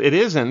if it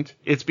isn't,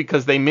 it's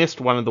because they missed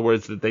one of the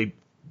words that they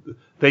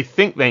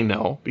think they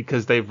know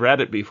because they've read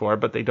it before,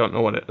 but they don't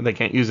know they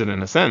can't use it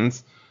in a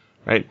sentence,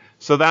 right?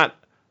 So that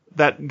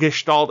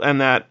gestalt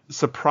and that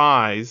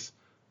surprise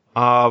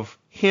of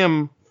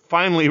him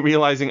finally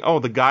realizing, oh,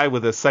 the guy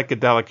with a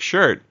psychedelic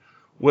shirt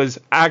was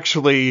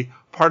actually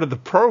part of the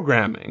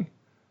programming.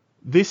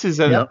 This is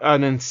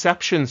an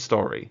Inception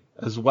story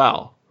as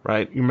well,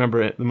 right? You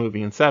remember the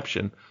movie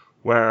Inception,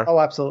 where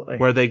absolutely,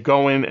 where they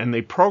go in and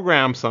they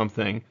program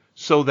something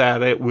so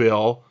that it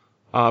will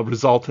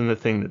result in the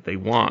thing that they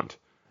want.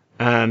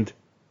 And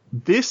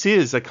this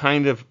is a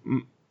kind of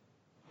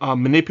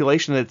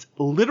manipulation that's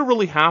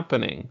literally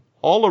happening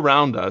all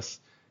around us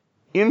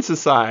in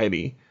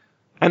society,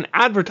 and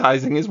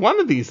advertising is one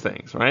of these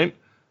things, right?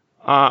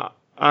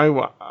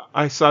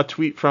 I saw a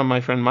tweet from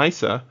my friend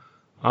Misa,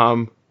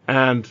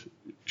 and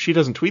she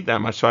doesn't tweet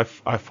that much, so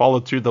I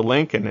followed through the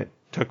link, and it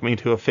took me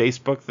to a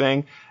Facebook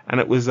thing, and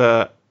it was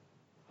an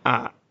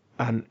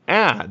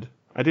ad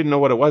I didn't know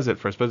what it was at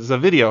first, but it's a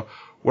video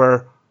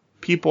where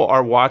people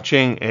are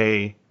watching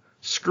a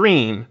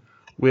screen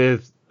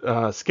with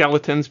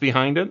skeletons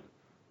behind it.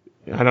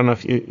 I don't know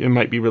if it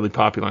might be really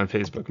popular on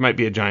Facebook. It might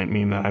be a giant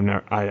meme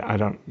that I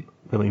don't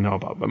really know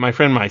about. But my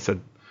friend Misa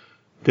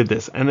did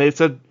this, and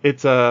it's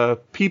a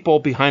people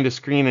behind a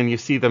screen, and you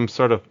see them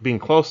sort of being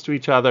close to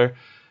each other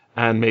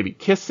and maybe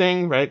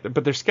kissing, right?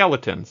 But they're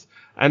skeletons.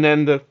 And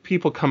then the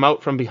people come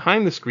out from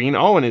behind the screen.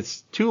 Oh, and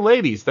it's two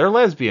ladies. They're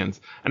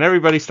lesbians. And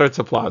everybody starts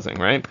applauding,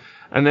 right?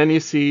 And then you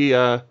see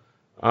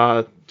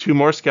two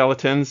more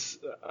skeletons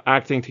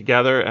acting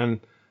together, and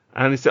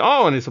they say,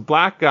 oh, and it's a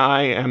black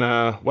guy and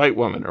a white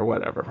woman or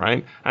whatever,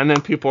 right? And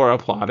then people are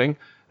applauding.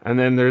 And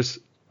then there's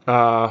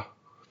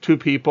two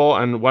people,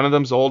 and one of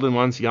them's old and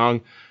one's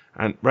young.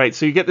 And right,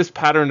 so you get this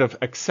pattern of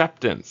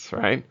acceptance,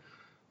 right?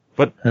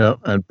 But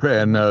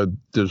and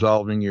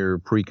dissolving your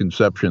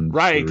preconceptions.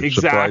 Right,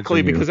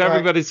 exactly, because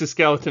everybody's a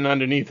skeleton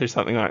underneath or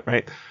something like that,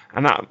 right?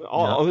 And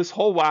all this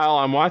whole while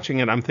I'm watching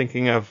it, I'm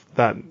thinking of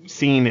that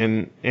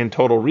scene in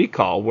Total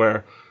Recall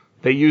where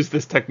they use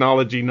this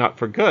technology not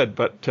for good,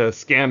 but to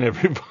scan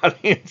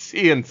everybody and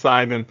see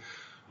inside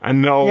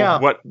and know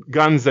what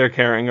guns they're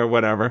carrying or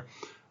whatever.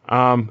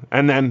 And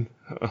then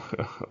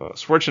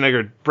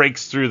Schwarzenegger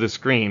breaks through the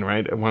screen,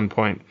 right, at one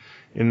point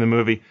in the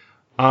movie.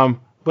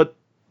 But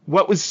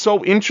what was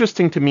so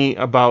interesting to me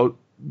about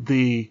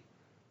the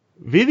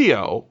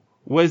video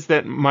was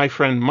that my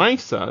friend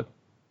Misa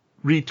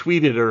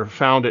retweeted or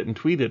found it and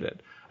tweeted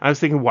it. I was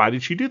thinking, why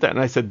did she do that? And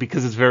I said,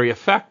 because it's very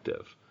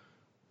effective.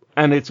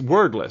 And it's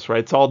wordless, right?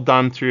 It's all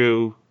done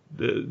through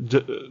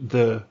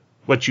the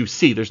what you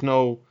see. There's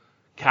no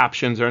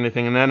captions or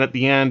anything. And then at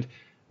the end,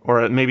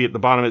 or maybe at the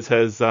bottom, it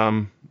says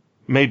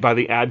made by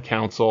the Ad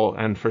Council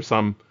and for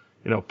some,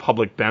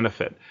 public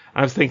benefit.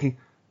 I was thinking,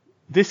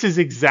 this is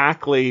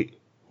exactly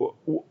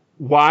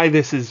why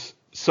this is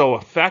so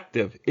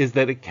effective, is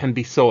that it can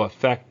be so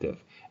effective.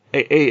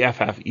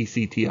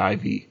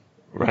 AFFECTIV,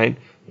 right?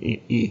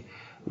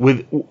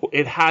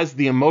 It has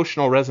the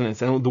emotional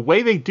resonance, and the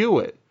way they do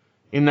it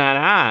in that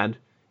ad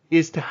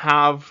is to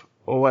have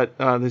what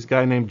this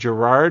guy named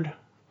Gerard,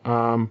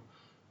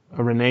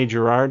 Rene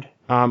Girard,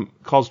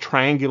 calls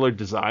triangular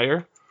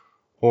desire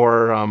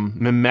or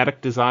mimetic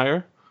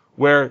desire,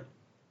 where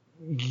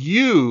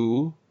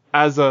you,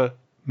 as a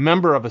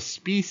member of a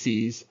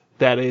species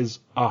that is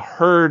a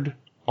herd,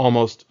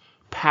 almost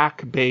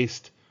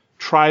pack-based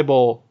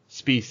tribal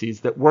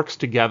species that works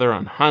together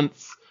on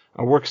hunts,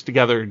 or works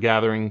together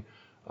gathering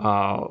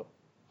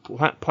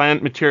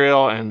plant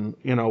material and,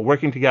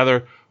 working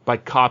together by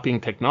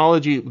copying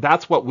technology.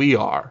 That's what we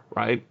are,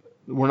 right?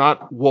 We're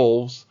not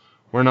wolves.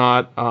 We're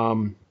not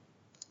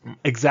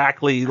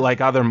exactly like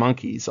other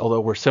monkeys,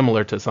 although we're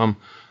similar to some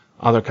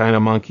other kind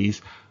of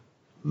monkeys.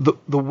 The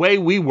way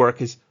we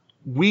work is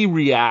we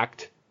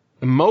react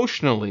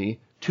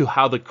emotionally to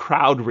how the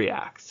crowd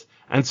reacts.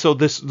 And so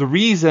the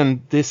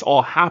reason this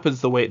all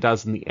happens the way it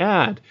does in the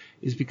ad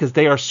is because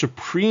they are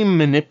supreme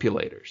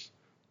manipulators.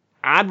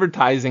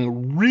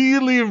 Advertising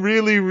really,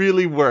 really,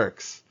 really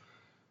works.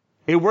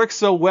 It works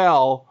so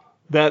well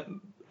that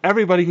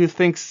everybody who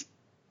thinks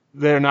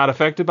they're not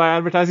affected by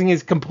advertising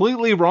is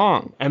completely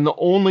wrong. And the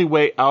only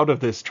way out of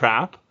this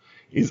trap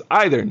is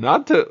either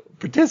not to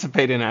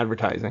participate in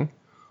advertising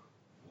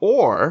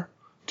or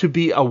to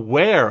be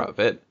aware of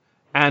it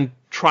and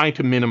try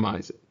to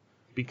minimize it.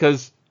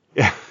 Because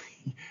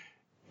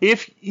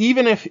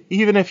even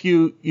if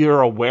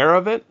you're aware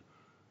of it,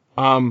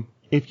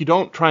 if you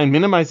don't try and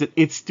minimize it,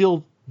 it's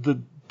still the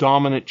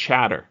dominant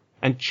chatter.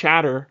 And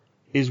chatter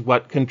is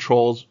what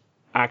controls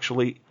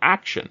actually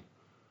action,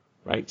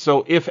 right?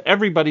 So if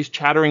everybody's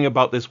chattering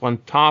about this one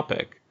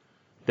topic,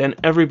 then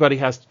everybody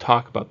has to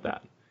talk about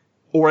that,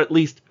 or at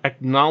least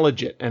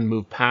acknowledge it and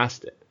move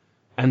past it.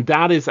 And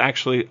that is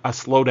actually a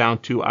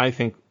slowdown to, I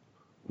think,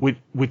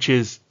 which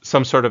is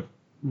some sort of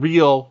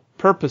real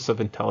purpose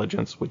of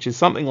intelligence, which is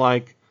something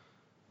like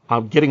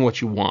getting what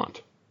you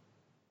want.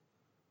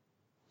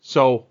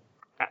 So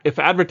if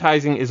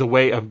advertising is a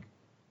way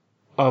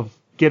of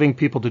getting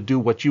people to do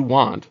what you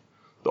want,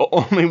 the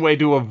only way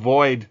to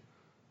avoid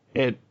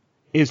it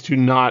is to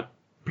not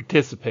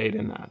participate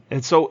in that.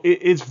 And so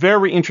it's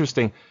very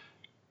interesting.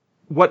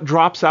 What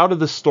drops out of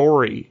the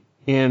story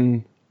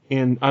in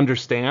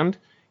Understand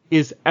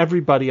is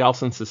everybody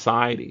else in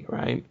society,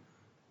 right?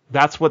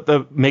 That's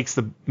what makes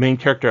the main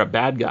character a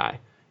bad guy,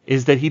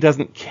 is that he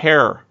doesn't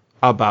care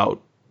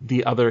about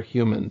the other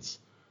humans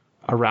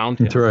around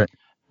him. That's right.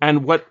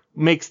 And what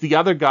makes the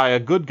other guy a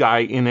good guy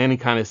in any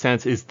kind of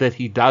sense is that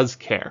he does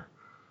care.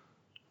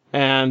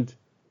 And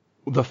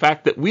the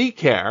fact that we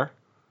care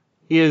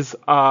is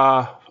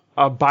a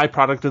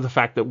byproduct of the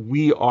fact that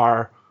we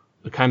are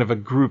a kind of a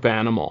group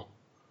animal.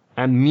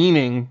 And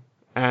meaning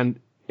and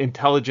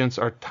intelligence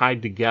are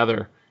tied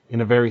together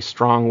in a very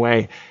strong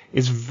way.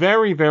 Is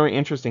very, very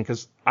interesting,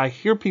 because I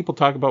hear people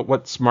talk about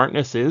what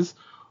smartness is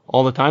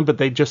all the time, but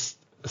they just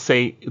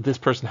say this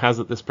person has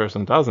it, this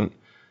person doesn't.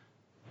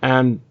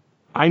 And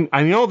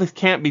I know this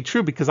can't be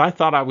true, because I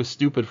thought I was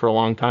stupid for a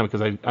long time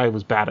because I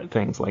was bad at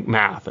things like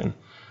math and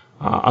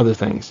other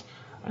things.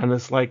 And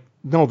it's like,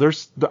 no,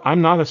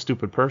 I'm not a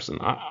stupid person.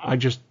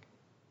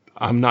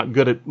 I'm not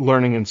good at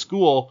learning in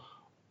school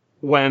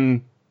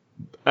when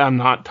I'm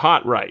not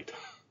taught right.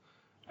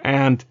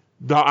 And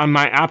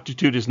my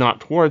aptitude is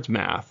not towards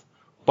math.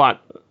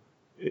 But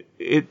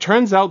it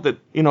turns out that,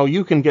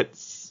 you can get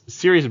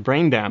serious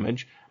brain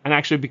damage and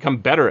actually become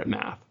better at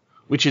math,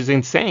 which is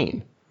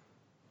insane.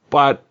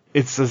 But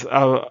it's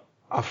a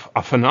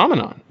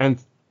phenomenon. And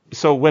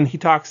so when he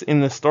talks in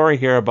the story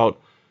here about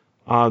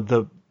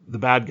the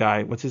bad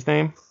guy, what's his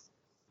name?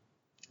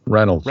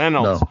 Reynolds.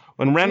 No.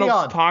 When Reynolds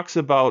Leon. talks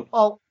about...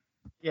 Oh,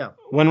 yeah.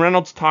 When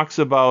Reynolds talks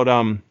about...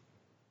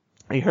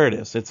 here it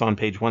is. It's on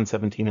page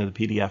 117 of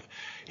the PDF.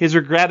 His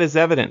regret is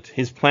evident.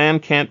 His plan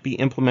can't be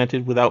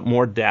implemented without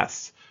more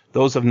deaths,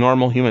 those of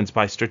normal humans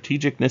by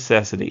strategic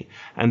necessity,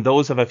 and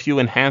those of a few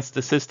enhanced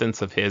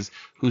assistants of his,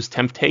 whose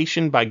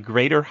temptation by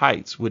greater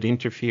heights would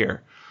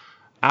interfere.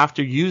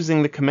 After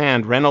using the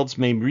command, Reynolds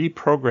may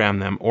reprogram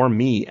them, or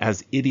me,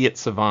 as idiot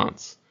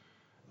savants.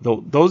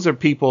 Those are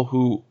people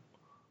who...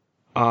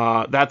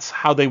 that's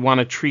how they want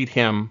to treat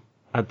him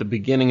at the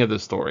beginning of the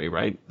story,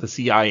 right? The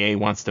CIA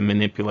wants to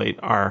manipulate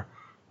our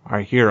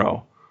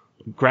hero.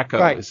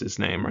 Greco is his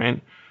name,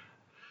 right?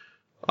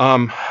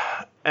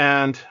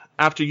 And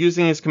after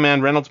using his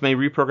command, Reynolds may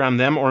reprogram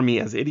them or me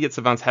as idiot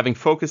savants, having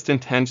focused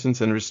intentions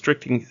and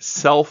restricting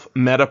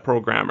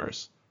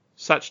self-metaprogrammers.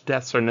 Such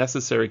deaths are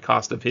necessary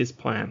cost of his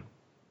plan.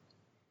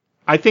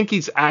 I think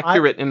he's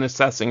accurate in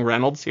assessing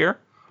Reynolds here.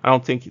 I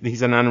don't think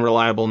he's an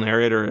unreliable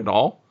narrator at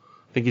all.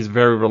 I think he's a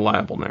very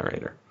reliable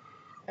narrator.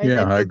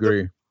 I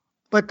agree.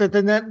 But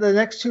the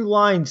next two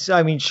lines,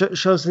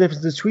 shows the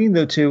difference between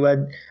the two.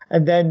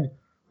 And then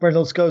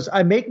Reynolds goes,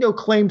 "I make no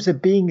claims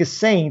of being a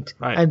saint,"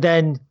 right. and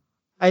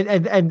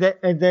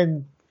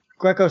then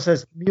Greco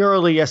says,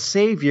 "merely a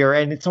savior,"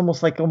 and it's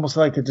almost like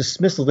a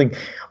dismissal thing.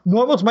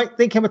 Normals might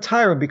think him a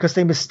tyrant because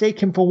they mistake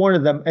him for one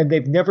of them, and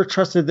they've never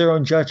trusted their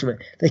own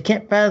judgment. They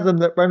can't fathom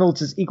that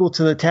Reynolds is equal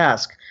to the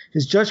task.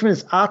 His judgment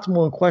is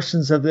optimal in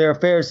questions of their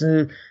affairs,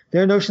 and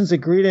their notions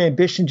of greed and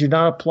ambition do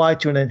not apply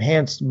to an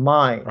enhanced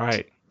mind.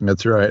 Right.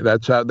 That's right.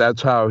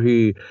 That's how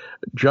he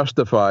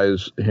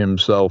justifies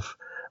himself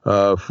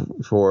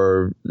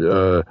for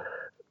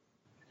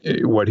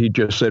what he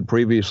just said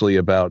previously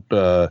about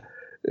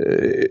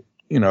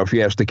if he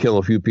has to kill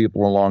a few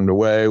people along the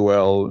way.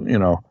 Well,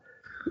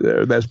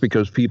 that's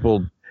because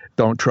people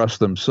don't trust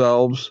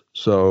themselves,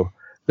 so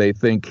they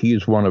think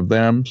he's one of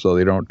them, so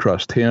they don't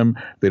trust him.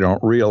 They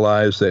don't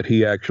realize that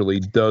he actually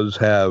does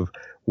have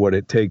what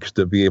it takes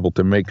to be able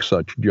to make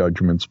such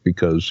judgments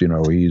because,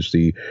 he's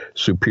the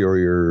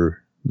superior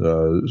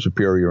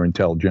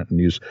intelligent, and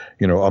he's,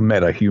 a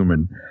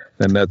meta-human.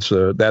 And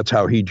that's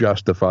how he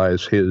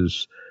justifies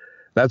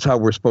that's how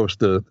we're supposed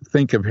to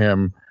think of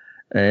him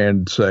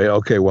and say,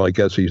 okay, well, I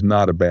guess he's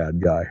not a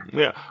bad guy.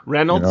 Yeah.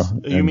 Reynolds,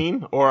 you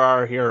mean, or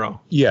our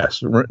hero?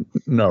 Yes.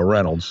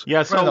 Reynolds.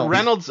 Yeah. So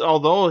Reynolds,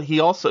 although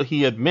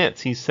he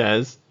admits, he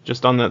says,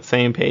 just on that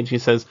same page, he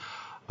says,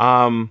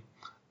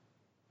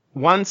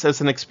 once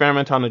as an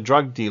experiment on a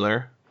drug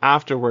dealer,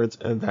 afterwards,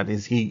 that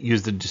is, he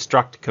used the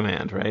destruct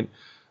command, right?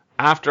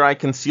 After I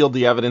concealed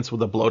the evidence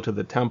with a blow to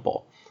the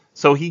temple.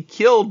 So he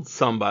killed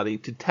somebody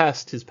to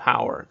test his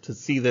power, to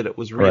see that it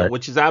was real,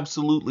 which is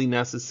absolutely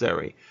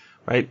necessary,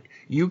 right?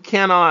 You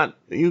cannot,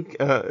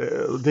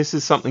 this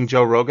is something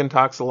Joe Rogan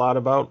talks a lot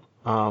about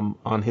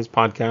on his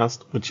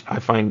podcast, which I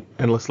find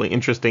endlessly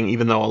interesting,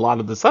 even though a lot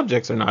of the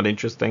subjects are not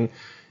interesting.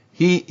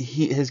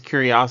 His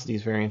curiosity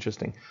is very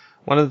interesting.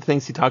 One of the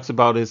things he talks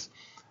about is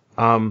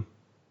in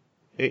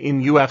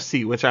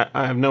UFC, which I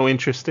have no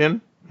interest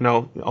in,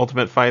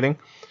 Ultimate Fighting.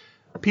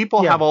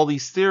 People have all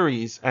these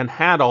theories and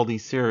had all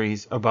these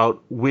theories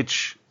about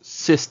which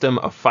system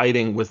of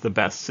fighting was the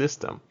best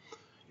system.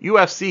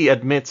 UFC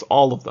admits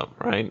all of them,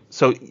 right?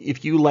 So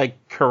if you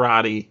like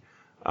karate,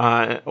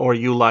 or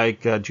you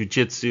like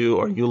jiu-jitsu,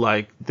 or you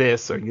like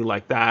this, or you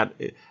like that,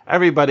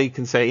 everybody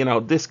can say,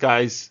 this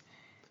guy's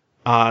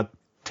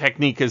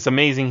technique is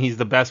amazing. He's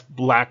the best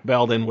black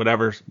belt in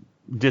whatever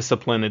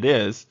discipline it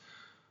is,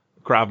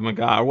 Krav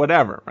Maga or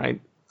whatever,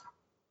 right?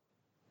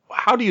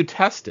 How do you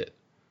test it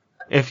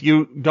if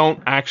you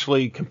don't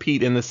actually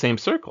compete in the same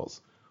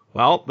circles?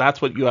 Well, that's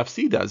what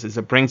UFC does, is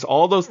it brings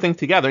all those things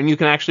together, and you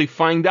can actually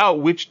find out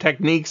which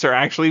techniques are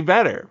actually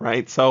better,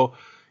 right? So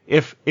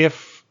if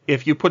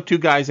you put two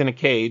guys in a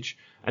cage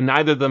and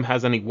neither of them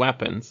has any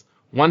weapons,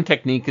 one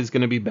technique is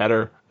going to be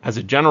better as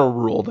a general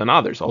rule than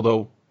others,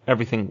 although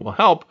everything will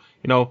help.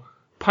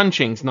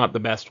 Punching's not the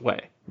best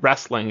way.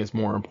 Wrestling is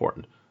more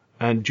important.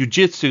 And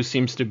jiu-jitsu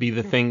seems to be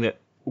the thing that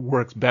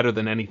works better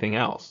than anything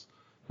else.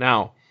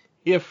 Now,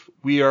 if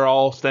we are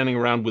all standing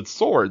around with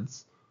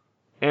swords,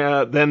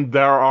 then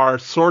there are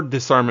sword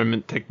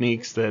disarmament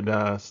techniques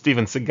that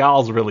Steven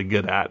Seagal's really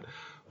good at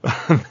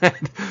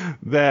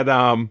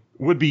that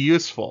would be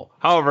useful.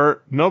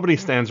 However, nobody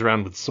stands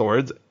around with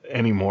swords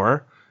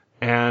anymore,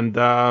 and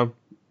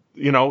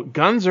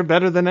guns are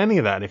better than any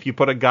of that. If you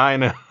put a guy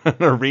in an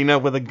arena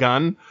with a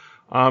gun,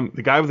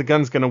 the guy with the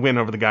gun's going to win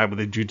over the guy with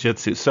the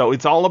jiu-jitsu. So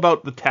it's all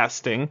about the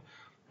testing,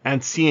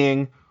 and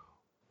seeing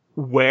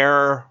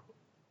what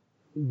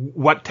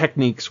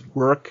techniques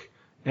work.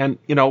 And,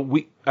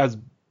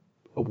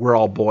 we're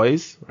all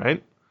boys,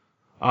 right?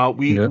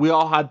 We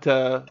all had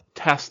to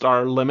test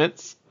our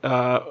limits,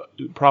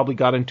 probably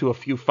got into a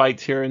few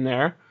fights here and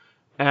there.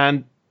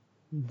 And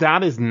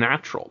that is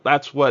natural.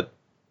 That's what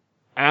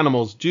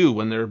animals do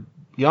when they're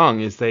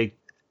young, is a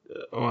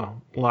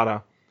lot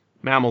of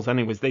mammals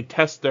anyways, they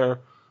test their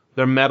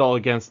mettle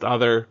against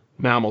other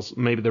mammals,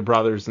 maybe their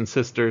brothers and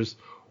sisters,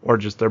 or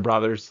just their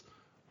brothers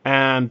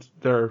and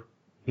their,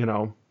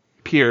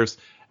 peers.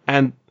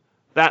 And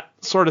that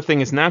sort of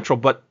thing is natural.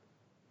 But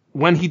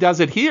when he does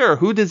it here,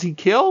 who does he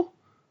kill?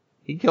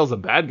 He kills a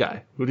bad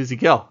guy. Who does he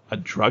kill? A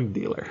drug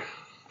dealer.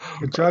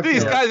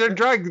 These guys are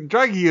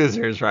drug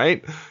users,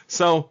 right?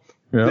 So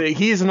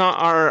he's not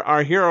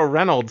our hero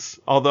Reynolds,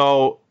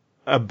 although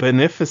a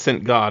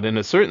beneficent god in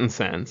a certain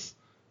sense,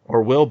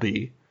 or will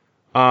be.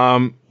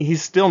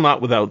 He's still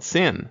not without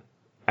sin.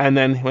 And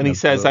then when he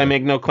says, I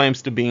make no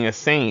claims to being a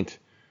saint,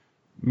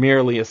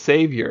 merely a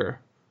savior,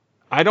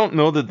 I don't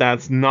know that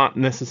that's not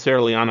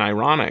necessarily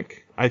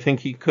unironic. I think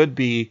he could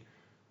be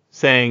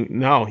saying,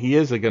 no, he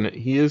is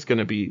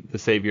gonna be the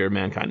savior of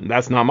mankind.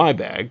 That's not my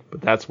bag,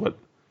 but that's what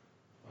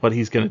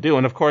he's gonna do.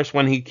 And of course,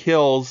 when he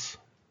kills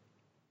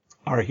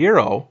our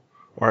hero,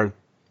 or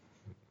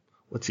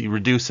let's see,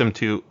 reduce him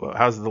to,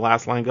 how's the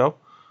last line go?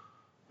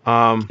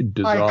 I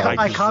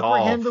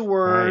comprehend the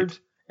word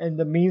and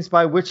the means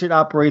by which it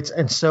operates,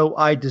 and so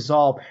I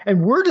dissolve.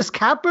 And word is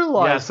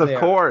capitalized. Yes, of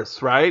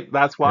course, right?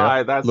 That's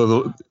why that's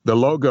the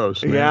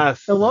logos. Man.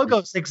 Yes, the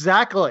logos,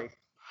 exactly.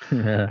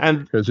 Yeah,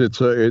 and because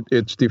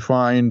it's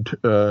defined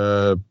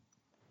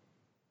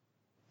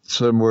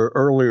somewhere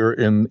earlier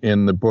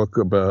in the book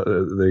about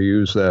they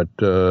use that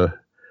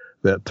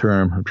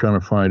term. I'm trying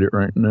to find it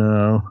right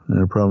now, and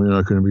I'm probably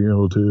not going to be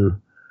able to.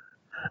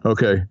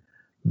 Okay,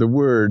 the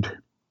word.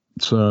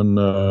 It's on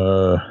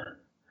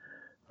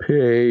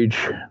page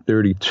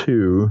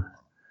 32,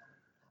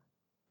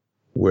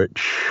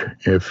 which,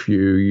 if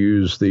you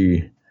use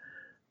the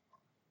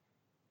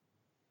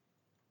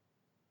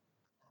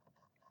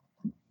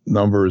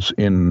numbers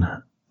on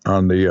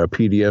the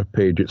PDF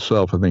page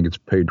itself, I think it's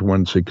page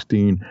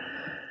 116,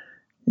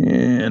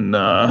 and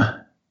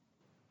the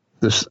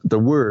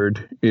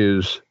word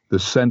is the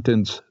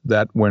sentence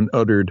that, when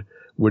uttered,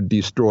 would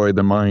destroy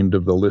the mind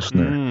of the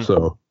listener.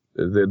 So.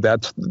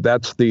 That's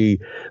the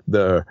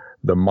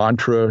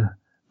mantra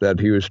that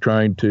he was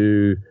trying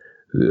to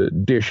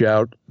dish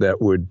out.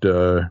 That would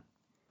that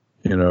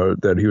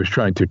he was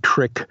trying to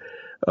trick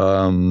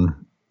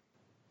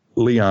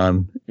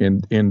Leon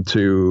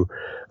into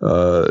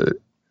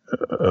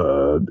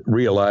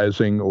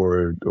realizing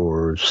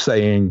or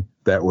saying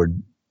that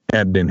would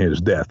end in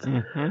his death.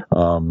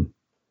 Mm-hmm.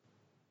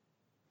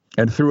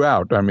 And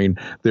throughout, I mean,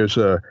 there's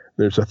a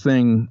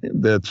thing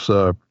that's.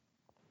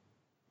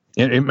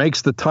 It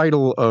makes the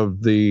title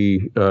of the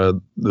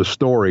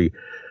story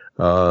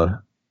a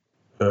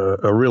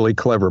really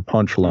clever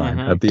punchline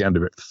at the end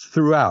of it.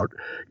 Throughout,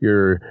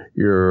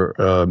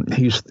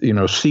 he's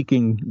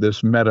seeking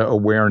this meta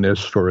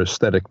awareness for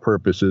aesthetic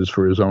purposes,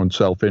 for his own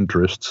self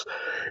interests,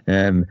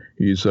 and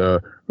he's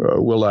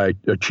will I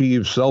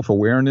achieve self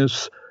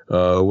awareness?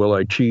 Will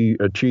I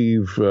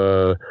achieve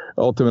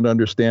ultimate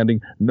understanding?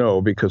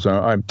 No, because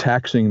I'm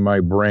taxing my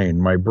brain.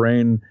 My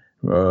brain.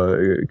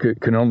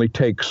 Can only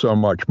take so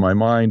much. My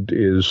mind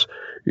is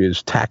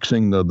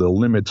taxing the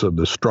limits of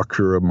the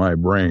structure of my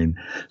brain.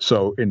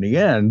 So in the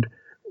end,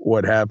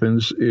 what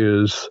happens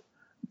is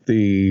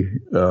the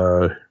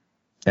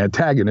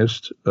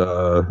antagonist,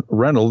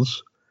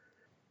 Reynolds,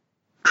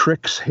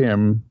 tricks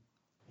him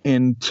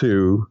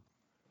into,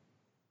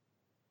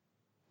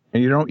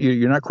 and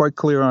you're not quite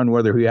clear on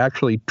whether he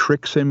actually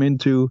tricks him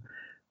into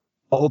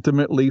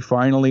ultimately,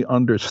 finally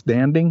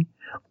understanding,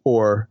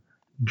 or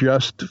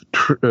just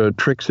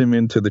tricks him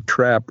into the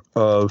trap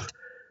of.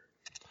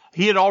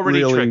 He had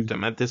already tricked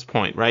him at this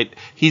point, right?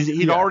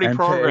 He'd already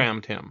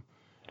programmed him,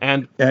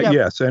 and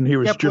yes, and he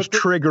was just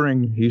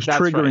triggering. He's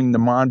triggering the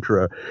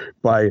mantra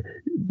by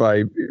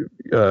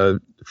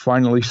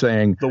finally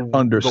saying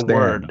understand. The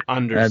word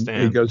understand.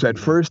 And he goes, at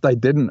first I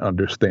didn't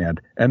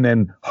understand, and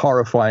then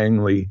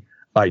horrifyingly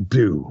I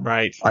do.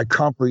 Right. I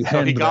comprehend.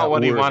 So he got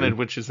what word, he wanted,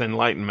 which is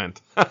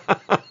enlightenment.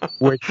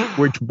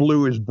 which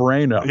blew his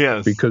brain up.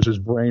 Yes. Because his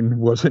brain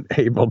wasn't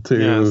able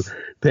to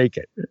take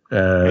it.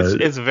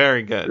 It's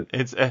very good.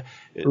 It's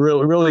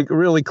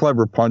really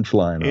clever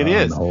punchline. It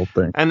is the whole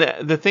thing. And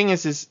the thing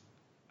is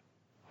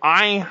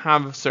I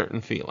have a certain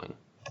feeling.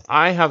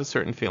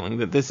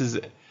 That this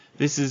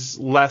is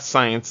less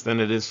science than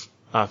it is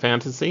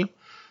fantasy.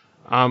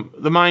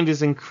 The mind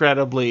is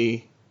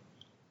incredibly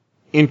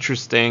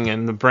interesting,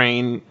 and the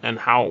brain and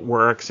how it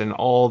works, and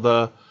all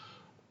the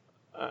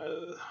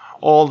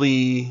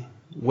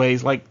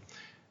ways, like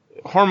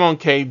Hormone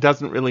K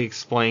doesn't really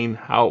explain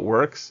how it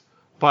works,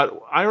 but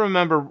I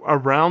remember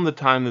around the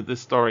time that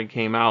this story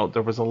came out,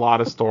 there was a lot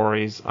of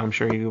stories, I'm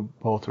sure you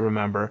both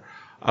remember,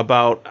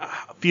 about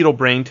fetal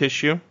brain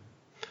tissue.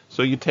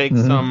 So you take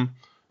some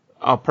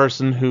a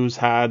person who's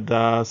had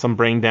some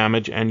brain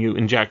damage, and you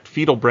inject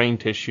fetal brain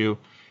tissue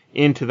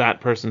into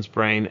that person's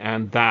brain,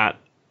 and that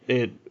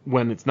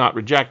when it's not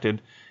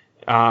rejected,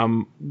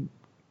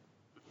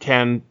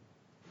 can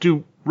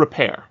do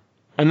repair.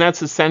 And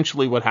that's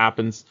essentially what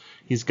happens.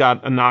 He's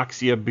got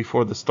anoxia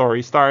before the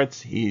story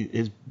starts.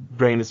 His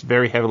brain is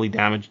very heavily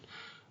damaged.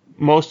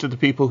 Most of the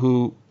people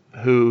who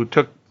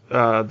took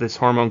this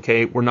hormone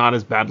K were not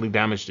as badly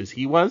damaged as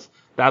he was.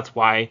 That's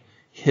why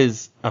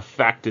his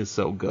effect is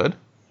so good,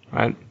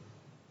 right?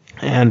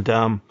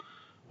 And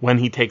when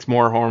he takes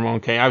more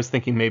hormone K, I was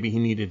thinking maybe he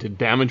needed to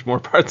damage more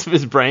parts of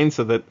his brain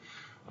so that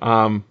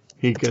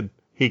he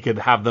could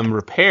have them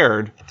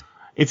repaired.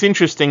 It's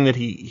interesting that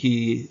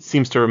he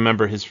seems to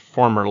remember his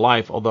former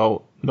life,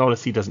 although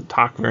notice he doesn't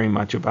talk very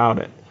much about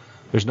it.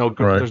 There's no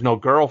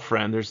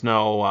girlfriend. There's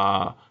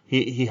no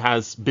he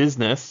has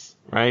business,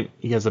 right?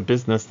 He has a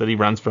business that he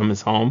runs from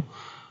his home,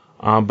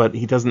 but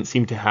he doesn't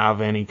seem to have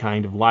any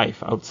kind of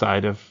life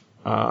outside of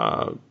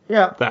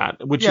that,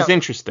 which is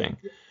interesting.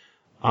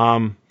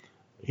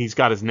 He's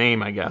got his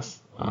name, I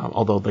guess,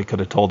 although they could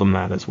have told him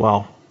that as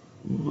well.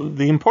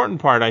 The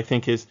important part, I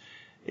think, is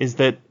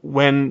that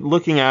when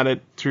looking at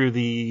it through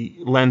the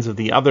lens of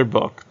the other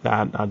book,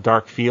 that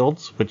Dark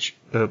Fields, which,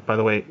 by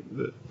the way,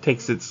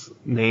 takes its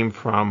name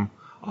from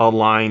a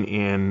line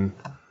in,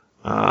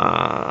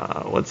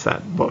 what's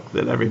that book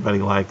that everybody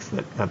likes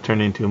that got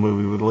turned into a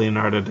movie with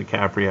Leonardo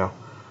DiCaprio?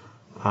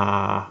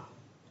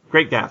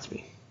 Great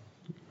Gatsby.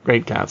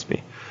 Great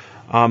Gatsby.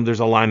 There's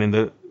a line in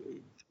the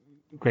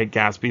Great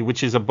Gatsby,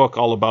 which is a book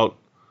all about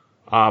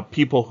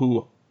people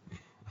who...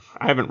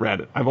 I haven't read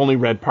it. I've only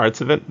read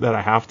parts of it that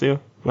I have to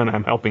when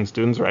I'm helping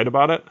students write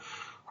about it.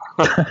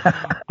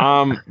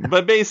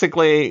 But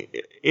basically,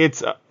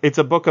 it's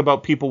a book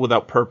about people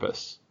without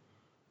purpose.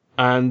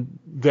 And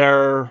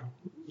they're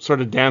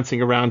sort of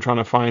dancing around trying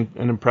to find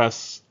and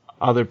impress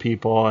other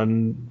people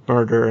and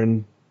murder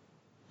and,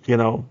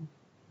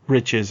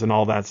 riches and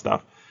all that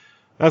stuff.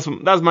 That's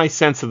my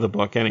sense of the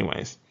book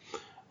anyways.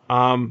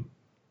 In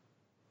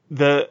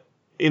the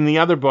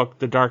other book,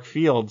 The Dark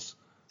Fields,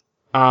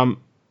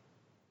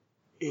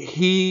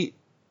 he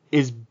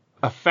is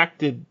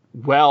affected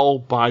well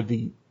by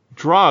the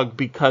drug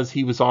because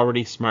he was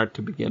already smart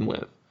to begin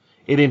with.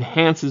 It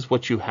enhances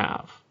what you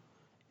have.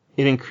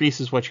 It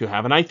increases what you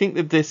have. And I think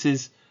that this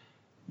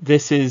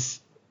is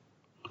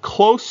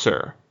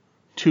closer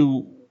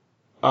to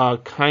a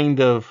kind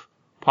of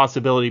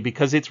possibility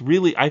because it's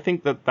really, I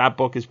think that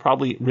book is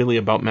probably really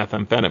about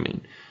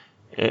methamphetamine.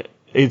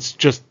 It's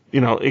just,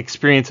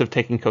 experience of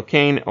taking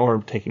cocaine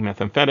or taking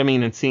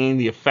methamphetamine and seeing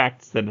the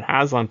effects that it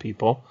has on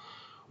people,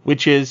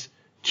 which is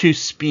to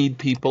speed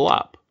people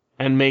up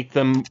and make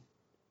them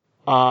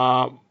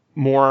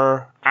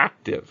more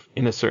active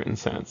in a certain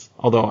sense.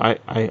 Although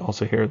I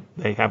also hear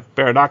they have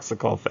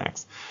paradoxical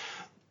effects.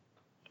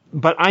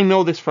 But I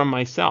know this from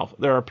myself.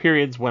 There are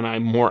periods when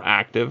I'm more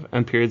active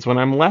and periods when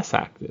I'm less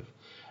active.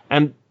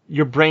 And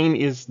your brain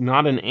is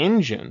not an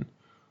engine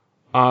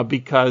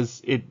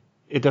because it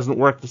doesn't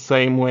work the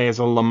same way as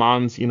a Le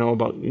Mans.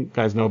 You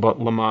guys know about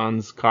Le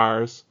Mans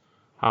cars.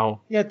 The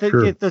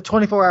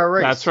 24-hour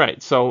race. That's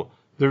right. So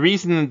the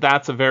reason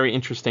that's a very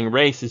interesting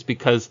race is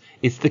because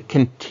it's the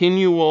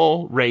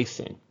continual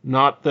racing,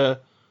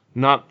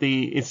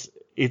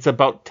 it's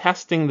about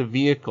testing the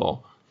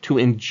vehicle to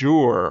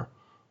endure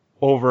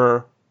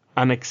over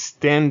an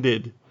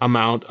extended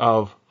amount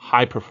of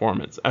high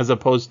performance, as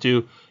opposed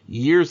to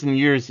years and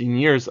years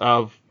and years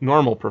of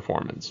normal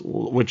performance,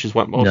 which is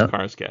what most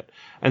cars get.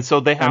 And so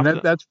they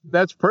have.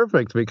 That's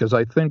perfect, because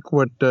I think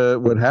what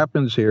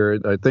happens here,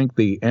 I think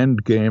the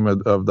end game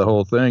of the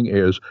whole thing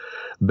is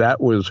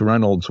that was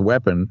Reynolds'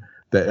 weapon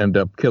that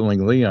ended up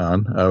killing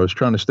Leon. I was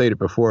trying to state it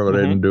before, but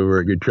I didn't do a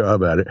very good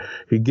job at it.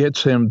 He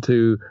gets him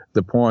to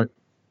the point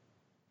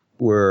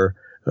where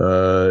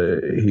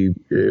he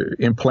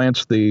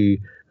implants the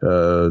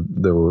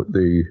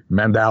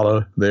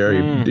mandala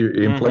there.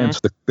 He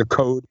implants the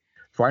code.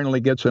 Finally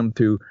gets him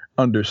to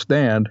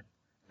understand,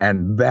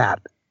 and that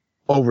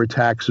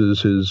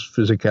overtaxes his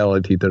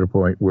physicality to the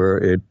point where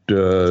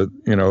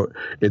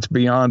it's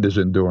beyond his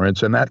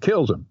endurance, and that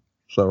kills him.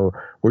 So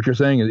what you're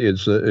saying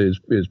is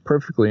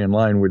perfectly in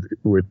line with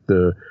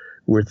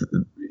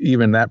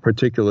even that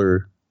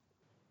particular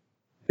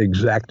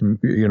exact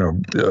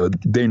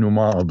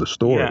denouement of the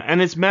story. Yeah,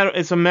 and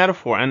it's a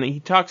metaphor, and he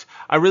talks.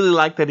 I really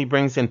like that he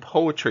brings in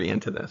poetry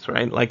into this,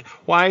 right? Like,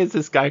 why is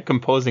this guy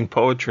composing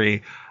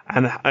poetry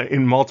and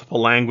in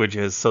multiple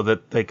languages so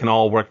that they can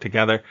all work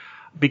together?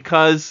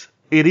 Because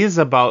it is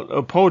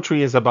about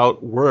poetry is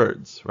about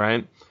words,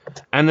 right?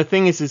 And the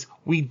thing is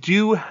we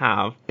do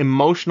have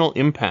emotional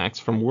impacts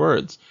from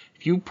words.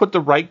 If you put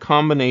the right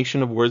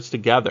combination of words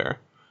together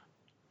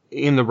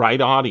in the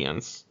right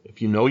audience,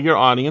 if you know your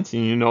audience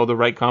and you know the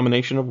right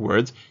combination of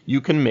words,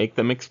 you can make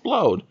them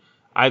explode,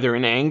 either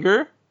in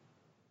anger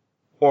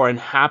or in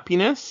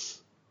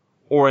happiness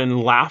or in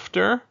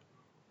laughter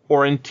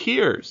or in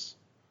tears.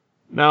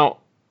 Now,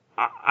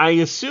 I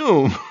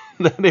assume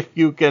that if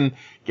you can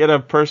get a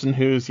person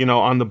who's,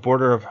 on the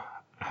border of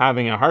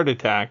having a heart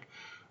attack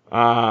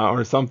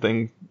or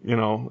something,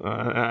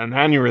 an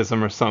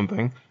aneurysm or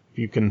something, if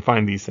you can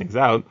find these things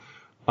out,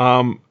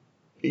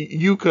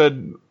 you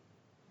could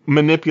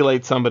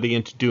manipulate somebody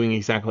into doing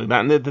exactly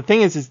that. And the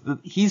thing is that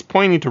he's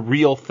pointing to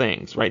real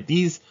things, right?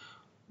 This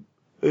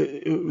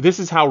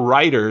is how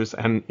writers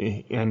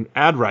and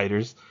ad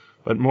writers,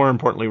 but more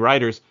importantly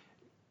writers,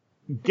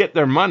 get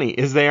their money,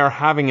 is they are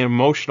having an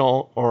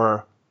emotional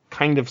or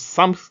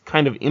some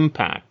kind of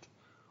impact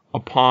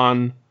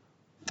upon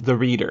the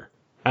reader.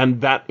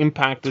 And that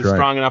impact is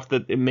strong enough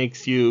that it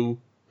makes you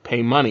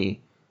pay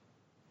money,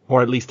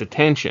 or at least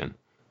attention,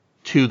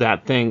 to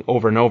that thing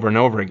over and over and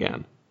over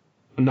again.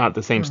 Not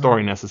the same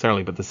story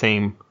necessarily, but the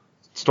same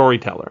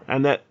storyteller.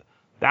 And that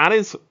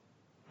is,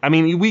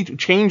 we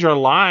change our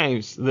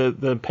lives.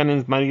 The pen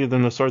is mightier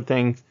than the sword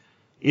thing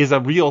is a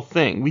real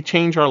thing. We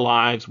change our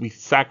lives. We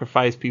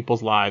sacrifice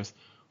people's lives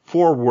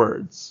for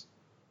words.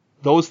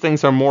 Those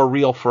things are more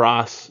real for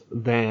us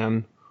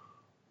than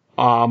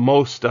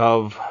most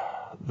of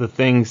the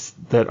things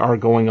that are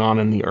going on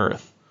in the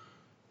earth.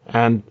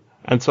 And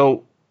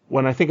so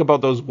when I think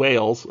about those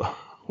whales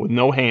with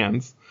no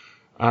hands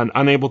and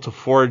unable to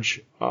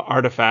forge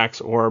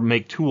artifacts or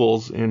make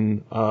tools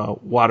in a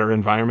water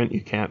environment,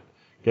 you can't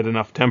get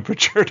enough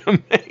temperature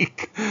to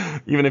make.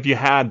 Even if you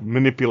had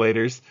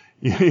manipulators,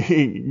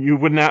 you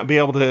would not be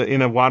able to,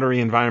 in a watery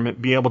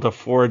environment, be able to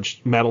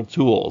forge metal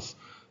tools.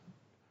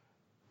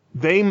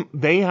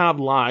 They have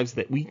lives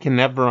that we can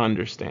never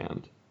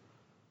understand.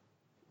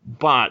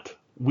 But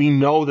we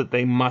know that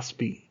they must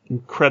be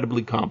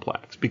incredibly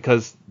complex,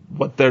 because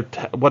what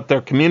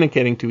they're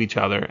communicating to each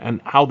other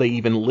and how they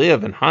even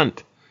live and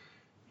hunt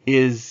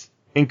is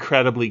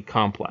incredibly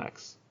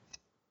complex.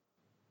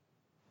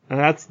 And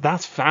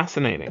that's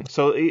fascinating.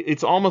 So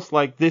it's almost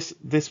like this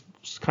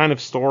kind of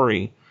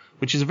story,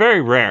 which is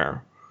very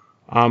rare.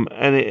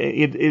 And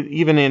it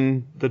even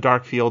in the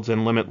Dark Fields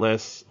and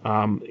Limitless,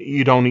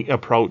 you don't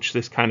approach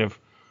this kind of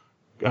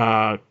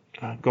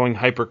going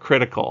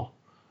hypercritical.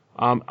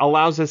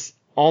 Allows us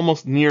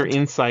almost near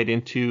insight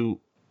into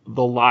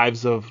the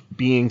lives of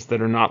beings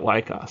that are not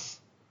like us.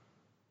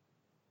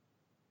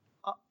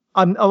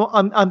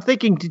 I'm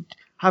thinking,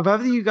 have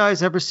either of you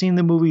guys ever seen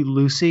the movie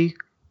Lucy?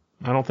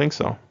 I don't think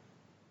so.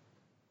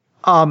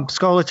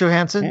 Scarlett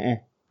Johansson? Mm-mm.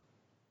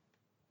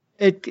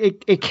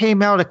 It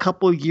came out a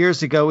couple of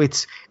years ago.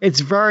 It's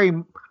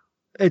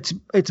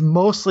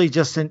mostly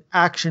just an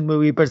action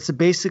movie, but it's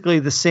basically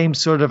the same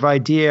sort of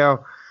idea.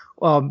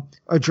 A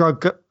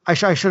drug. I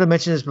should have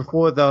mentioned this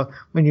before, though,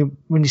 when you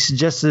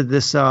suggested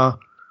this to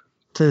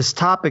this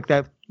topic,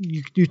 that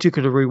you two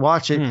could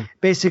rewatch it.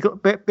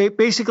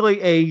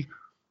 Basically,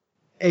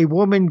 a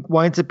woman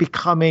winds up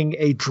becoming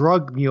a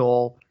drug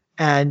mule,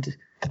 and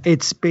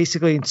it's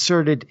basically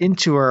inserted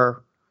into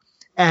her.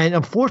 And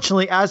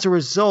unfortunately, as a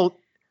result,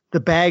 the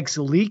bags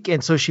leak,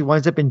 and so she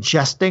winds up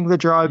ingesting the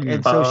drug.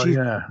 And so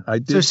I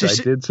did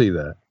see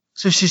that.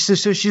 So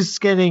she's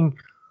getting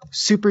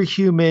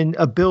superhuman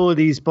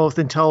abilities, both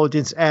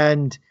intelligence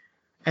and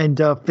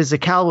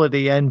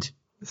physicality. And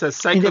it says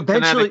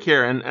psychokinetic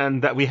here,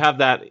 and that we have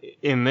that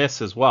in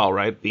this as well,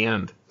 right? At the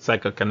end,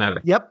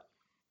 psychokinetic. Yep.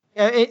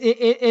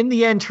 In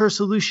the end, her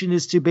solution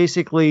is to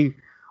basically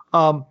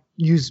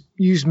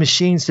use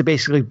machines to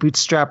basically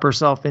bootstrap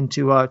herself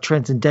into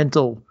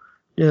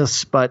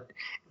transcendentalness. But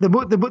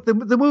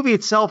the movie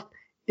itself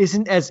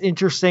isn't as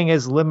interesting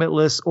as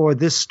Limitless or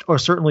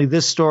certainly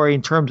this story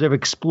in terms of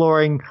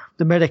exploring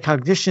the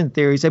metacognition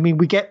theories. I mean,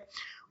 we get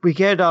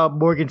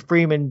Morgan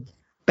Freeman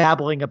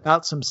babbling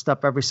about some stuff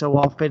every so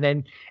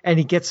often, and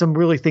he gets some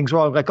really things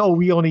wrong, like, oh,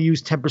 we only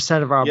use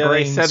 10% of our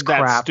brains. Yeah, they said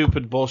that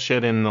stupid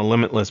bullshit in the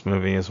Limitless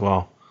movie as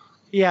well.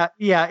 That's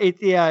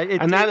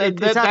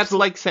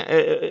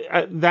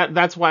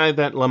why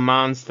that Le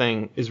Mans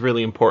thing is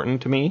really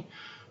important to me,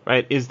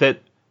 right? Is that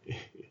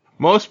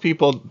most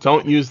people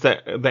don't use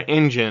the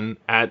engine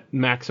at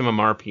maximum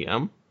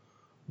RPM,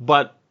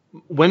 but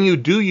when you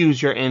do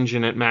use your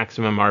engine at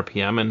maximum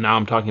RPM, and now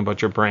I'm talking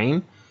about your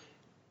brain,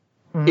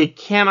 it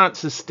cannot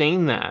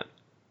sustain that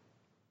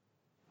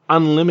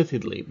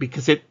unlimitedly,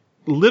 because it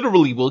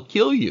literally will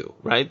kill you,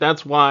 right?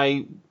 That's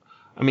why,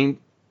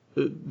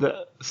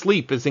 the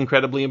sleep is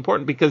incredibly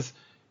important, because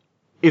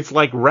it's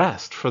like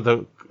rest for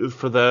the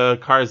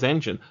car's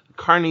engine. The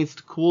car needs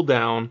to cool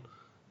down.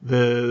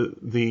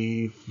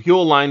 The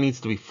fuel line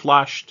needs to be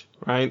flushed,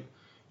 right?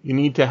 You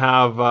need to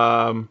have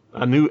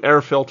a new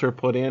air filter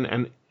put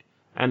in,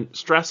 and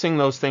stressing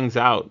those things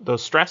out.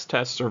 Those stress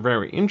tests are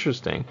very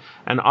interesting,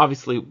 and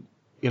obviously,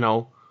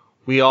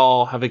 we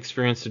all have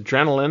experienced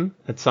adrenaline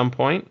at some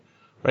point,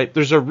 right?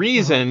 There's a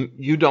reason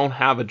you don't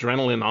have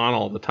adrenaline on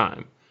all the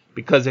time,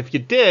 because if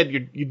you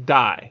did, you'd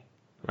die,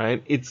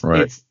 right?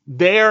 It's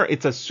there.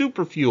 It's a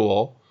super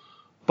fuel,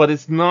 but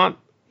it's not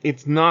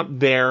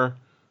there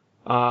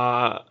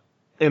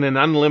in an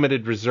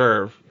unlimited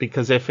reserve,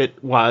 because if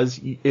it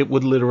was, it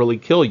would literally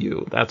kill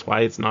you. That's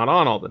why it's not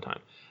on all the time.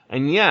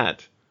 And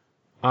yet,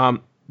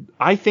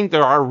 I think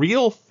there are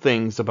real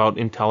things about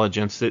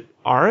intelligence that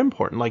are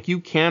important. Like, you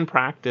can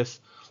practice.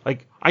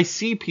 Like, I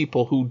see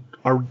people who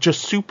are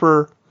just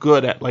super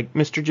good at, like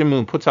Mr. Jim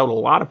Moon puts out a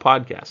lot of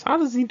podcasts. How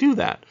does he do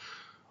that?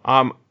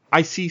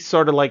 I see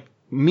sort of like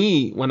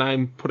me when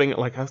I'm putting it,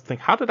 like I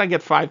think, how did I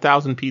get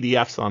 5,000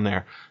 PDFs on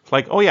there? It's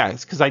like, oh yeah,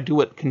 it's because I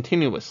do it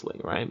continuously,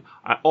 right?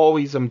 I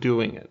always am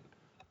doing it.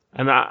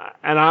 And I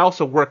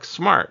also work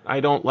smart. I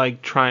don't I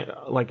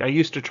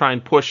used to try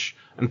and push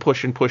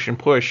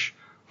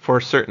for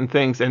certain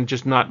things and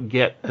just not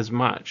get as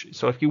much.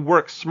 So if you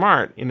work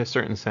smart in a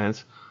certain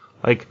sense,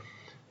 like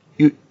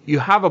you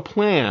have a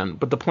plan,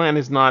 but the plan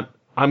is not,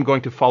 I'm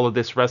going to follow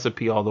this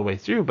recipe all the way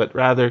through, but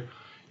rather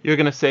you're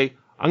going to say,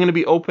 I'm going to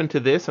be open to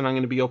this and I'm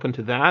going to be open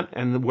to that.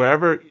 And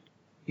wherever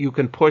you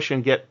can push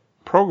and get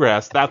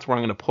progress, that's where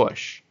I'm going to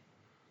push.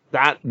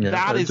 That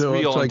is so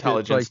real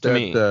intelligence to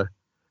me.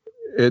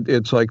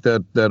 It's like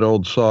that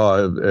old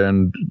saw,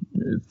 and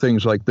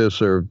things like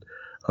this are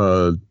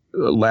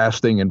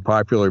lasting and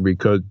popular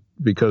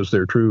because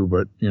they're true.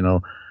 But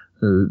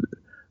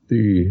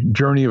the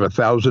journey of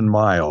 1,000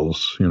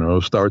 miles,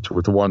 starts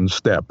with one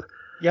step.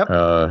 Yep.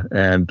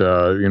 And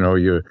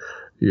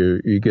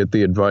you get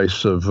the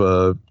advice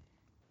of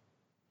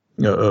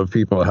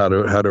people how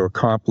to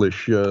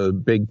accomplish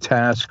big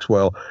tasks.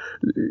 Well,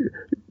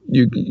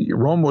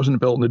 Rome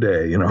wasn't built in a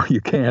day.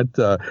 You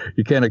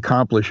can't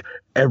accomplish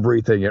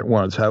everything at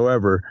once.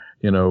 However,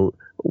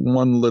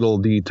 one little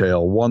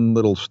detail, one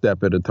little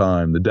step at a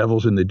time. The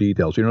devil's in the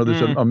details.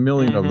 There's a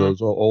million of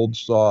those old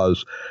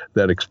saws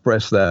that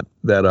express that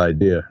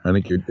idea. I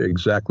think you're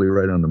exactly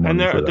right on the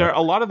money. And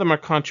a lot of them are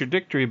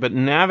contradictory, but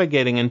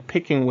navigating and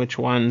picking which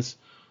ones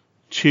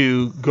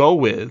to go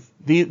with,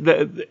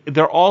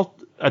 they're all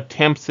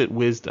attempts at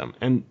wisdom,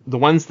 and the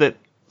ones that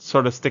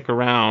sort of stick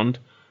around,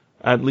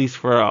 at least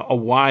for a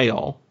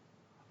while,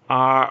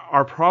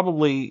 are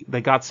probably,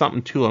 they got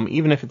something to them,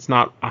 even if it's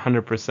not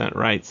 100%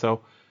 right. So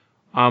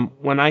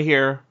when I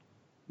hear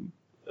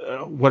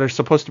what are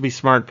supposed to be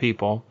smart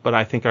people, but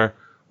I think are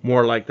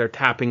more like they're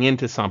tapping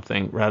into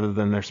something rather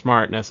than they're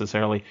smart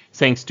necessarily,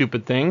 saying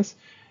stupid things,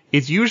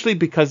 it's usually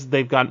because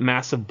they've got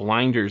massive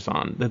blinders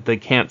on, that they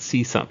can't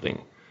see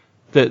something,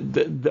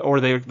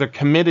 or they're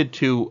committed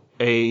to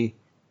a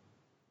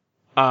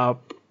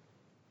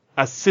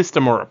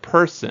system or a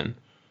person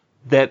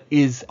that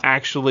is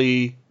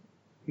actually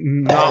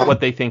not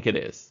what they think it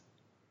is.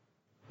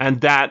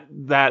 And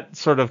that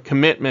sort of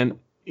commitment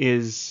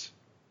is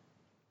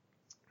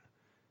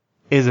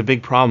a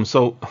big problem.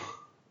 So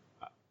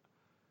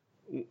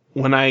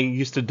when I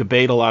used to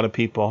debate a lot of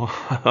people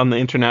on the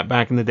internet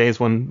back in the days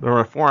when there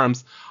were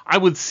forums, I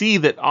would see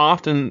that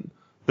often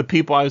the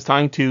people I was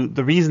talking to,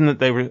 the reason that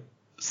they were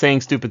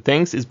saying stupid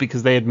things is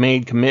because they had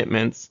made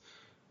commitments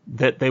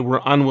that they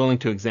were unwilling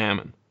to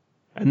examine.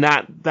 And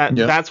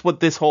that's what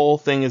this whole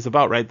thing is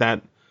about, right?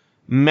 That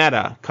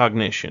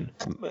metacognition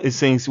is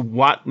saying so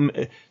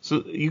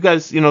you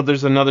guys,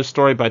 there's another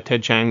story by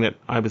Ted Chiang that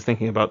I was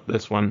thinking about,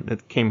 this one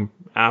that came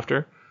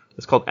after.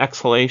 It's called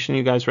Exhalation.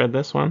 You guys read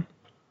this one?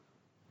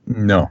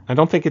 No. I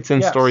don't think it's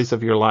in Stories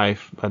of Your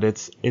Life, but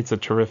it's a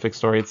terrific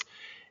story.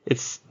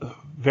 It's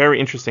very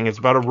interesting. It's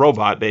about a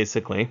robot,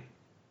 basically,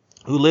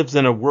 who lives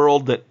in a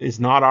world that is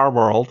not our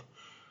world.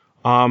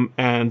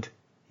 And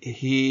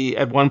he,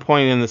 at one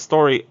point in the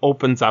story,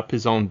 opens up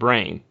his own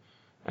brain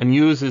and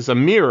uses a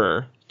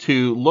mirror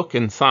to look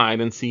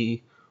inside and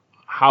see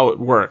how it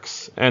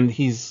works. And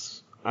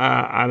he's,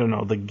 I don't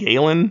know, the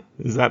Galen,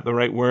 is that the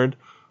right word,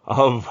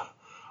 of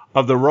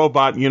the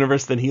robot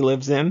universe that he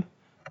lives in.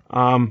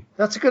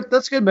 That's a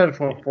good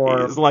metaphor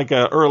for. He's like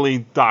an early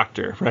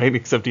doctor, right?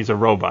 Except he's a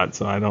robot,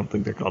 so I don't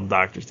think they're called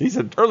doctors. He's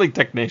an early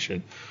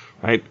technician,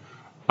 right?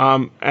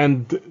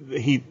 And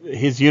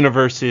his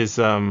universe is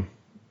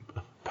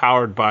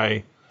powered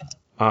by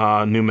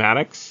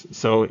pneumatics,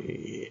 so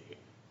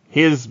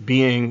his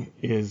being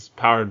is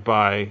powered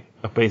by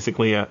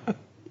basically a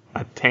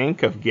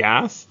tank of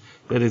gas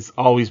that is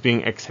always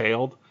being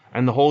exhaled,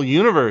 and the whole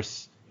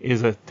universe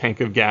is a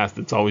tank of gas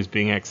that's always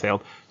being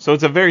exhaled. So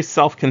it's a very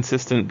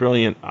self-consistent,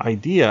 brilliant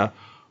idea,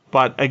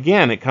 but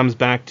again, it comes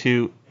back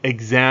to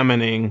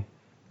examining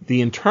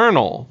the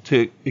internal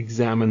to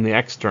examine the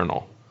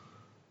external,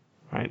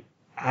 right?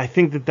 I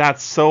think that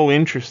that's so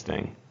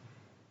interesting.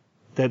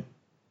 That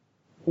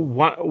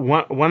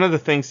one of the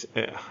things,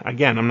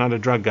 again, I'm not a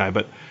drug guy,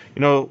 but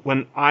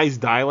when eyes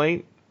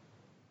dilate,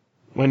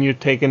 when you're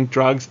taking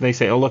drugs, they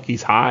say, "Oh, look,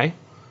 he's high.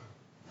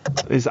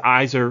 His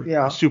eyes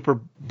are super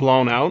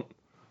blown out."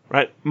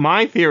 Right?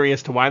 My theory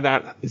as to why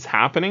that is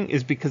happening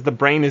is because the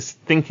brain is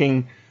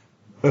thinking,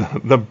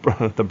 the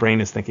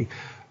body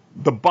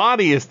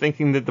is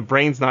thinking that the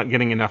brain's not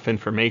getting enough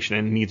information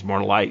and needs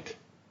more light,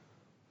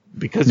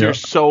 because you're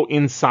so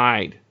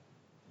inside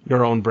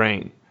your own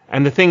brain.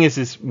 And the thing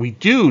is we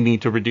do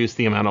need to reduce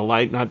the amount of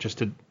light, not just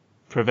to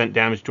prevent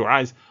damage to our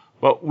eyes,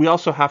 but we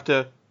also have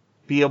to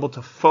be able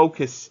to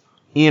focus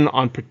in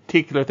on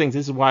particular things.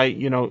 This is why,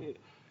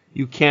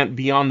 you can't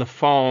be on the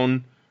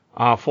phone,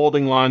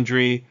 folding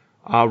laundry,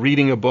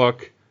 reading a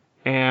book,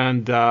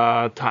 and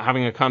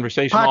having a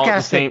conversation all at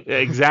the same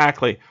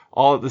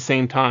all at the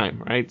same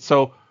time, right?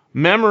 So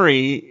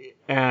memory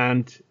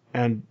and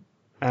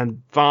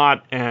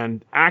thought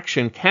and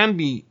action can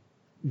be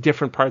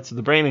different parts of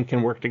the brain and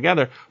can work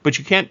together, but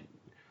you can't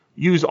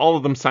use all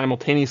of them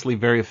simultaneously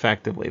very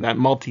effectively. That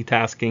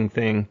multitasking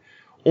thing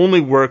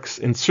only works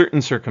in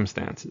certain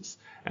circumstances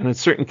and in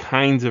certain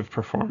kinds of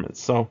performance.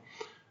 So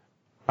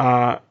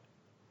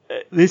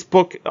this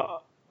book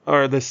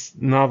or this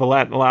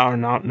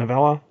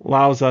novella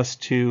allows us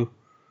to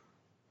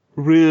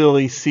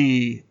really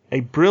see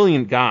a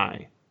brilliant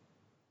guy,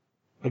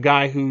 a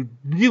guy who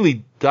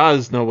really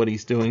does know what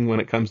he's doing when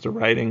it comes to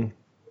writing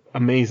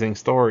amazing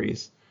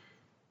stories,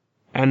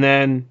 and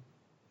then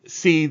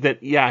see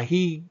that, yeah,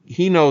 he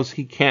knows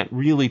he can't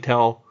really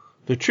tell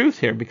the truth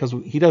here because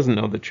he doesn't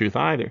know the truth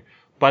either,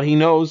 but he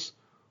knows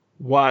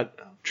what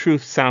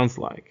truth sounds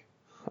like,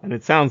 and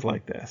it sounds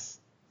like this,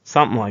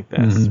 something like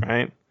this,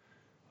 right?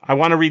 I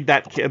want to read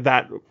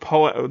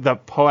the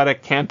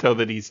poetic canto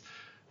that he's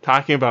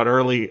talking about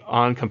early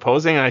on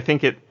composing, and I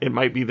think it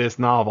might be this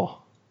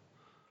novel.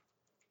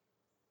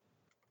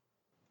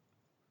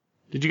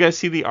 Did you guys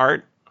see the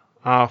art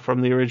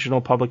from the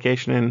original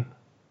publication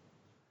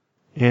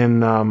in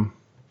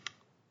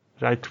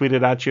did I tweet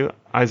it at you?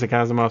 Isaac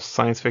Asimov's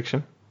science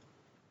fiction?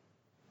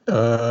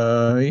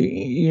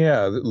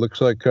 Yeah, it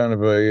looks like kind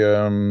of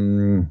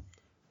a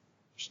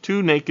There's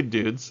two naked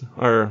dudes,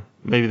 or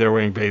maybe they're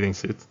wearing bathing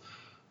suits,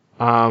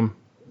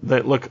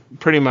 that look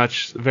pretty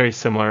much very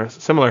similar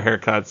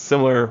haircuts,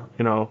 similar,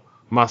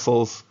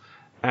 muscles,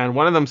 and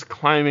one of them's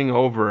climbing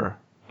over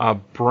a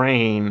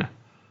brain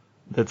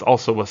that's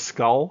also a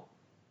skull,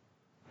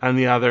 and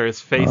the other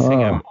is facing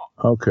him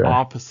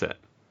opposite.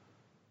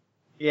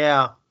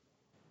 Yeah.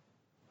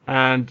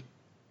 And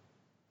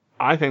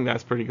I think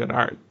that's pretty good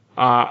art.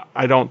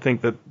 I don't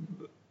think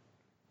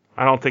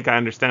I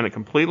understand it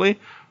completely,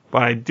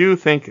 but I do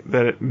think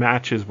that it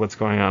matches what's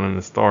going on in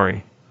the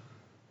story.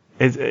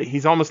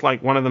 He's almost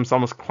like one of them's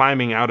almost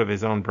climbing out of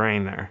his own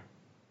brain there.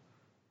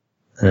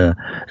 Yeah.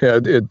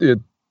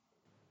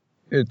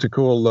 It's a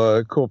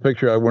cool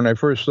picture. When I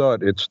first saw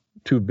it, it's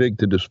too big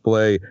to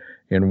display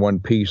in one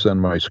piece on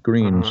my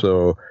screen,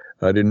 so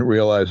I didn't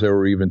realize there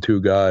were even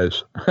two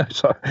guys. I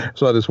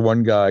saw this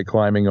one guy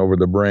climbing over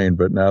the brain,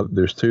 but now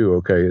there's two.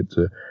 Okay, it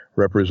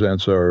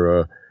represents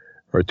our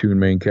two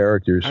main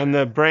characters. And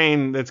the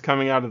brain that's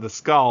coming out of the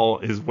skull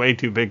is way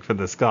too big for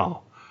the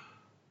skull.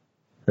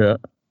 Yeah.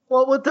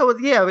 Well,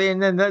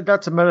 and then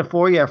that's a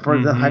metaphor, for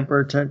the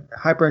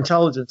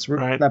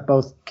hyperintelligence that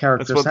both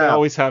characters have. That's what they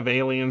always have,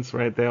 aliens,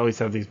 right? They always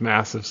have these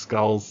massive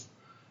skulls.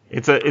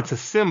 It's a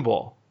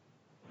symbol,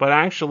 but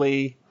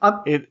actually,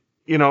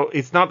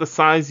 it's not the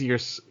size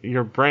of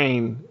your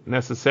brain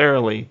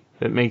necessarily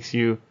that makes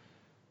you,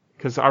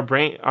 because our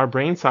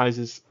brain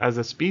sizes as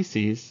a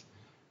species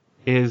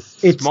is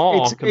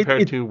small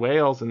compared to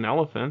whales and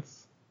elephants.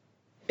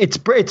 It's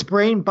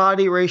brain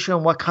body ratio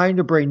and what kind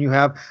of brain you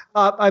have.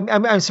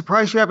 I'm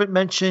surprised you haven't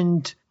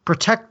mentioned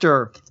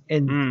Protector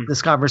in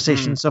this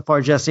conversation so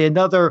far, Jesse.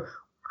 Another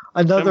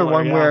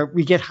one where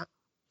we get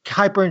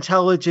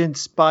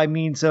hyperintelligence by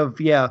means of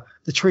the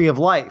tree of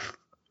life.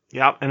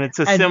 Yeah, and it's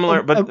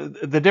similar,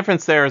 but the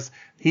difference there is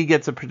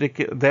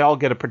they all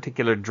get a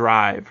particular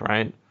drive,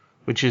 right?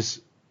 Which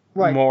is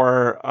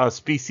more a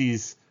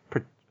species.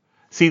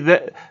 See,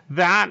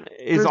 that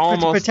is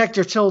almost to protect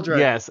your children.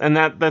 Yes, and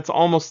that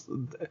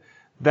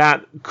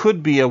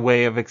could be a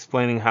way of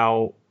explaining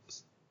how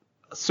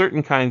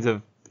certain kinds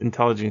of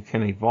intelligence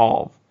can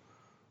evolve.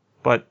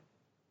 But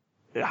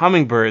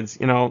hummingbirds,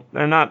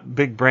 they're not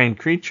big brain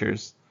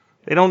creatures.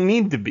 They don't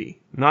need to be,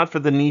 not for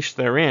the niche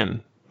they're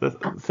in. The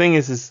thing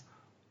is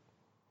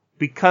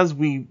because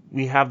we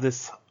have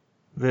this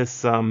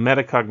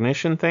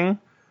metacognition thing,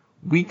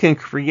 we can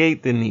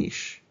create the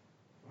niche,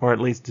 or at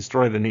least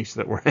destroy the niche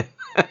that we're in.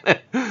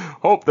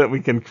 Hope that we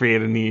can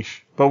create a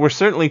niche, but we're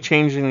certainly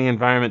changing the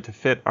environment to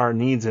fit our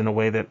needs in a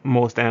way that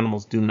most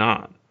animals do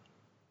not.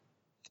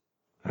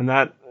 And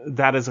that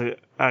is a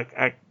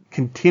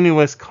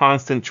continuous,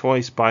 constant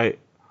choice by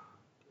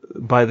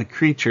the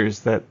creatures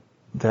that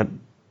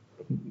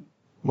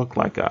look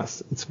like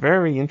us. It's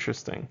very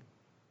interesting.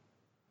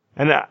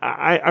 And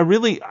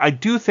I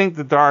do think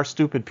that there are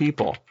stupid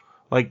people,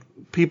 like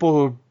people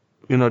who,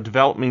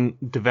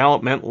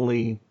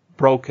 developmentally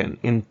broken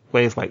in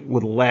ways like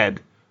with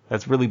lead.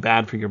 That's really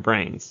bad for your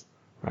brains,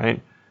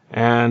 right?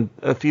 And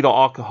fetal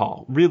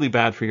alcohol, really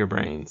bad for your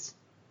brains,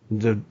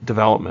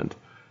 development.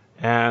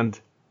 And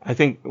I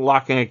think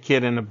locking a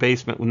kid in a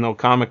basement with no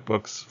comic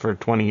books for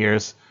 20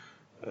 years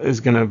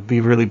is going to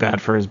be really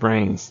bad for his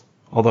brains.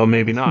 Although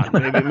maybe not.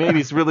 Maybe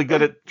he's really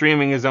good at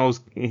dreaming his own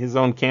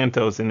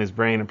cantos in his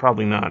brain, and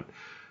probably not.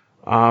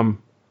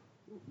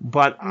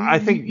 But I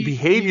think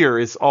behavior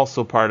is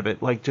also part of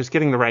it, like just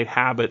getting the right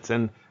habits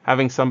and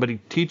having somebody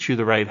teach you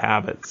the right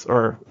habits,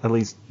 or at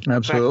least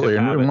absolutely.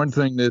 And one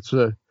thing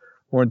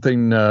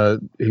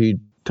he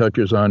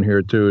touches on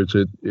here too is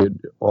it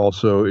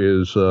also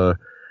is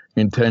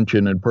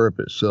intention and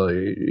purpose. So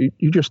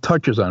he just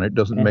touches on it,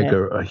 doesn't make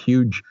a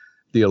huge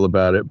deal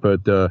about it,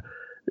 but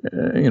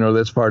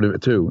that's part of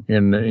it too.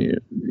 And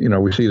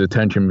we see the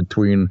tension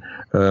between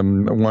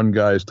one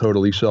guy is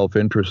totally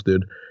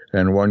self-interested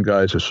and one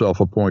guy's a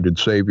self-appointed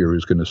savior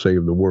who's going to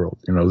save the world.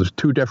 There's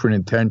two different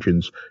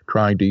intentions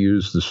trying to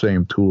use the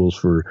same tools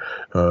for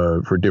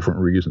different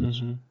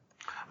reasons.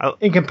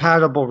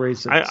 Incompatible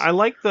reasons. I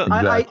like the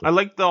Exactly. I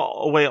like the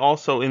way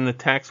also in the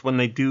text when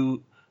they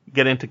do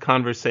get into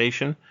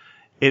conversation,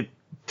 it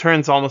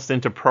turns almost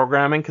into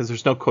programming because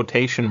there's no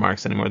quotation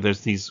marks anymore.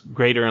 There's these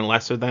greater and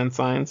lesser than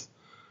signs,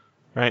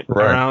 right?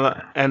 Around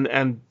that.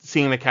 And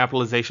seeing the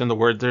capitalization of the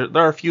word. There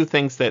are a few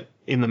things that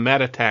in the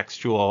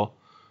metatextual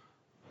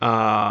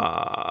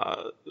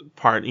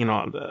part,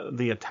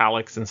 the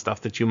italics and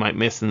stuff that you might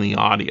miss in the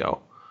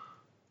audio.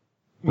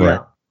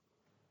 Right.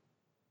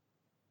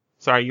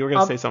 Sorry, you were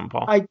going to say something,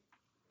 Paul.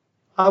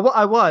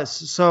 I was.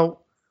 So,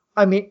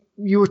 I mean,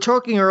 you were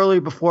talking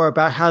earlier before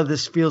about how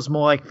this feels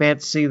more like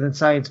fantasy than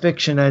science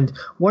fiction. And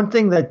one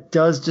thing that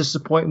does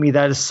disappoint me,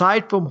 that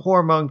aside from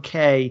Hormone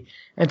K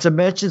and some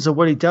mentions of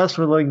what he does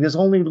for a living, there's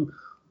only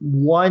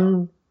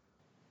one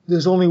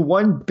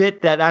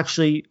bit that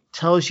actually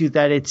tells you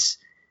that it's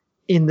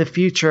in the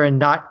future and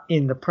not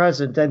in the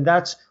present. And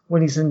that's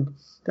when he's in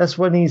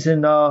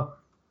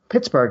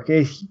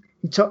Pittsburgh.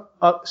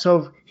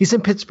 So he's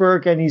in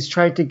Pittsburgh and he's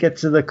trying to get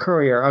to the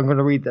Courier. I'm going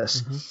to read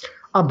this. Mm-hmm.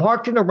 I'm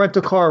parked in a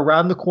rental car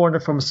around the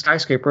corner from a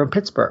skyscraper in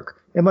Pittsburgh.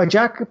 In my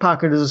jacket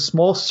pocket is a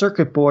small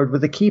circuit board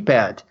with a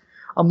keypad.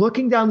 I'm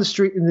looking down the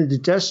street in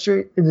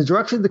the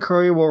direction the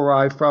Courier will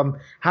arrive from.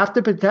 Half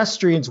the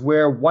pedestrians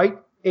wear white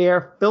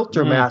air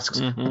filter masks.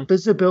 Mm-hmm.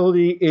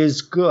 Visibility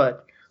is good.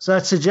 So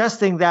that's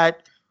suggesting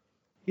that,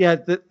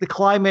 the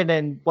climate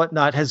and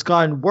whatnot has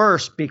gone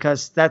worse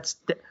because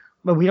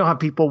we don't have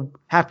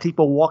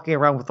people walking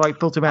around with white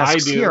filter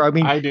masks here. I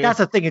mean, that's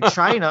a thing in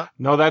China.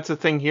 No, that's a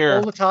thing here.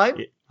 All the time?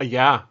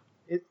 Yeah.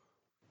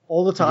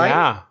 All the time?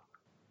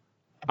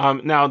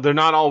 Yeah. Now, they're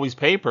not always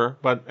paper,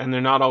 and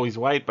they're not always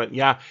white, but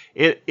yeah,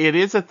 it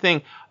is a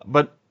thing.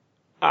 But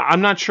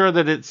I'm not sure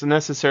that it's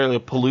necessarily a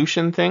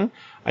pollution thing.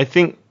 I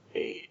think,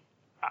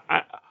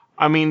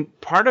 I mean,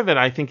 part of it,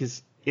 I think,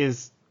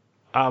 is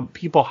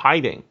people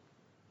hiding,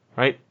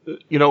 right?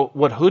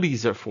 What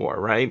hoodies are for,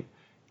 right?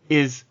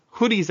 Is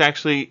hoodies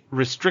actually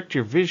restrict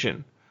your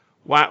vision.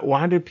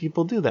 Why do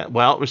people do that?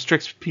 Well, it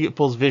restricts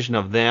people's vision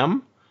of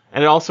them,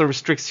 and it also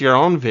restricts your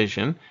own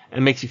vision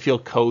and makes you feel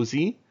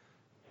cozy.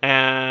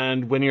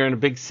 And when you're in a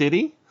big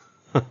city,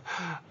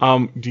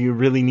 do you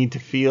really need to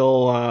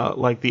feel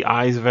like the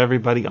eyes of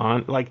everybody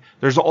on? Like,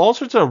 there's all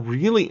sorts of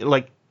really,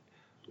 like,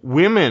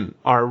 women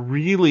are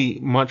really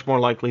much more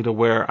likely to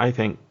wear, I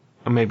think,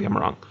 maybe I'm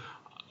wrong.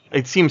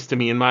 It seems to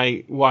me in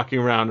my walking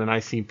around and I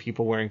see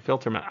people wearing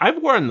filter masks.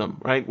 I've worn them,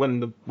 right, when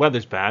the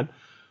weather's bad.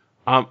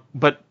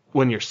 But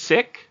when you're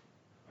sick,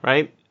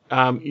 right,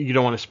 you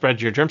don't want to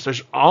spread your germs.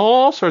 There's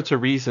all sorts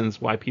of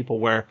reasons why people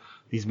wear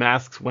these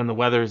masks when the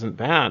weather isn't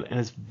bad. And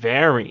it's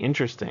very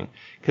interesting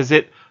because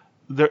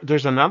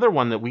there's another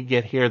one that we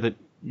get here that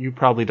you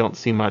probably don't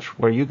see much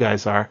where you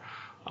guys are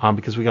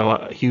because we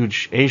got a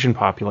huge Asian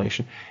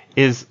population,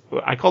 is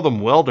I call them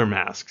welder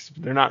masks.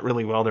 They're not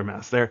really welder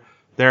masks.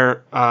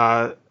 They're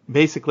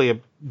basically a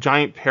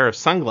giant pair of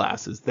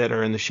sunglasses that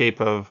are in the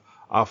shape of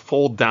a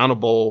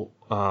fold-downable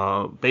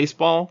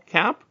baseball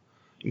cap,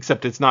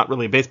 except it's not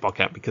really a baseball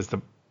cap because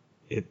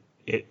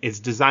it's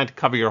designed to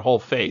cover your whole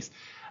face.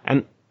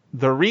 And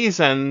the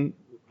reason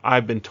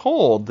I've been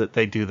told that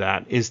they do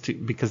that is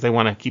because they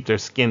want to keep their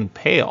skin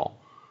pale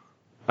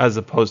as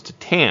opposed to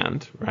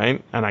tanned,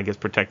 right? And I guess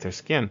protect their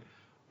skin.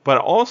 But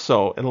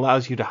also it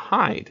allows you to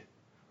hide,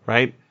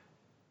 right?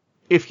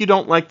 If you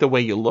don't like the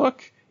way you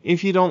look,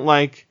 if you don't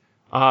like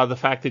the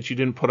fact that you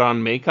didn't put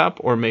on makeup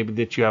or maybe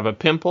that you have a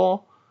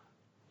pimple,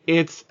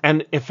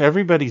 and if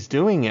everybody's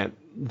doing it,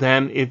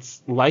 then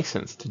it's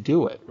licensed to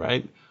do it,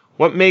 right?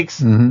 What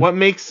makes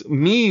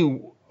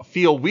me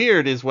feel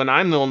weird is when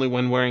I'm the only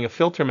one wearing a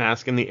filter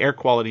mask and the air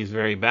quality is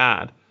very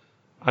bad.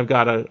 I've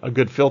got a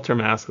good filter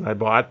mask that I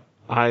bought.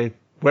 I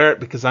wear it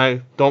because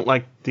I don't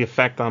like the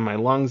effect on my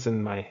lungs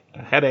and my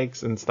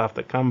headaches and stuff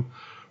that come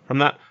from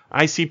that.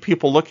 I see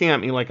people looking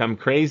at me like I'm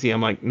crazy.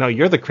 I'm like, no,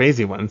 you're the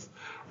crazy ones.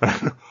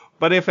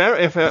 But if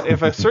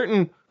a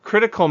certain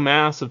critical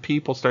mass of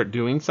people start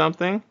doing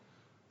something,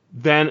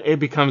 then it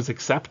becomes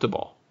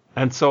acceptable.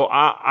 And so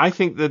I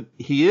think that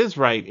he is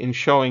right in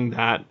showing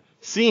that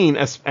scene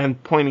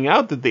and pointing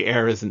out that the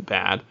air isn't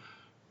bad,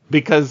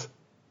 because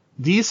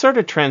these sort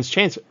of trends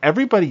change.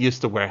 Everybody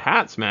used to wear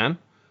hats, man.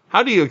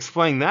 How do you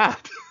explain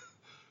that?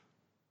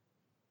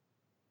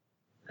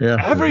 Yeah,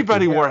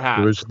 everybody wore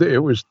hats. It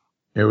was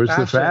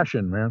the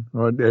fashion, man.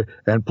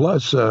 And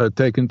plus,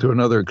 taken to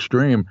another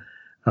extreme,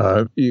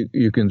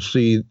 you can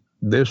see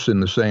this in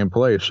the same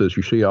place as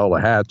you see all the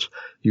hats,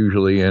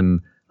 usually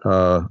in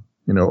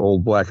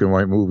old black and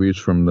white movies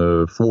from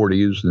the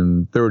 40s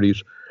and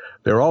 30s.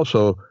 They're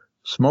also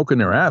smoking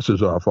their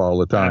asses off all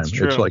the time. That's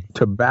true. It's like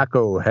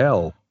tobacco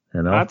hell.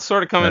 That's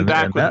sort of coming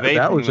back with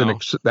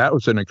vaping. That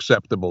was an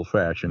acceptable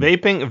fashion.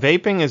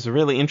 Vaping is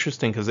really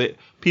interesting because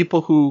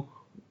people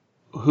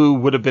who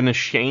would have been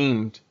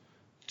ashamed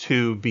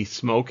to be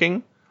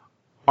smoking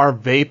are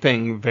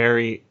vaping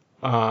very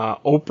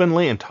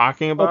openly and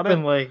talking about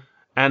it.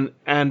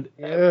 and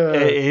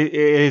it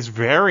is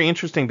very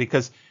interesting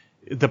because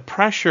the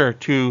pressure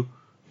to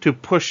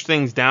push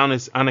things down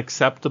is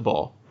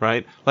unacceptable,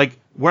 right? Like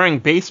wearing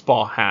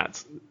baseball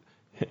hats.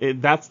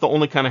 That's the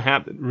only kind of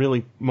hat that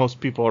really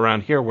most people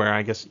around here wear.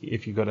 I guess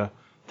if you go to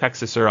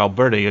Texas or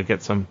Alberta, you'll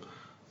get some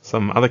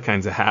other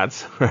kinds of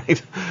hats,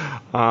 right?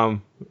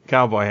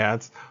 Cowboy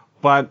hats.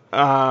 But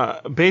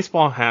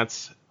baseball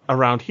hats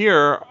around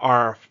here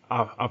are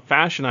a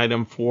fashion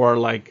item for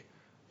like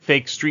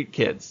fake street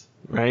kids,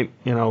 right?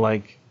 You know,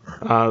 like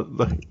a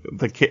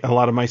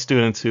lot of my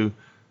students who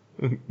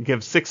give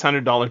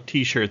 $600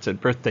 T-shirts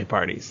at birthday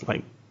parties.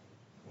 Like,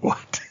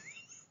 what?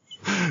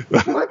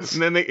 What?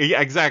 And then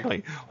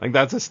exactly. Like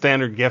that's a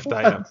standard gift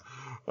item.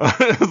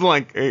 It's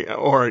like,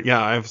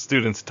 I have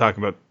students talk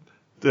about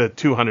the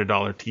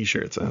 $200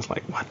 T-shirts, and it's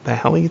like, what the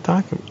hell are you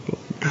talking about?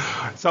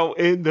 So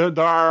there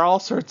are all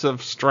sorts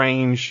of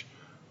strange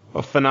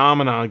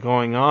phenomena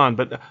going on.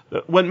 But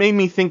what made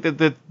me think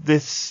that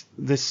this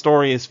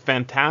story is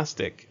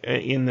fantastic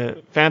in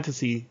the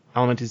fantasy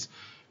element is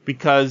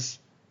because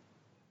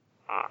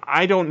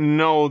I don't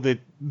know that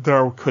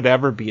there could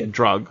ever be a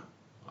drug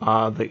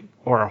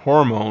or a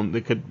hormone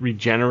that could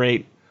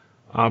regenerate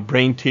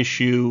brain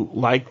tissue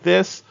like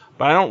this,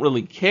 but I don't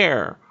really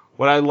care.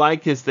 What I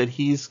like is that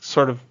he's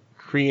sort of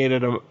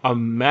created a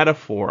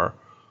metaphor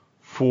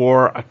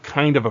for a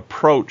kind of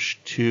approach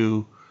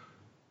to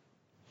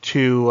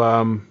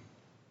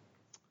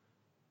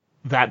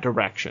that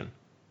direction,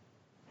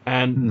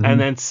 and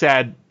then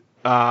said,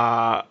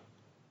 in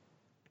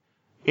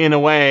a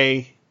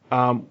way,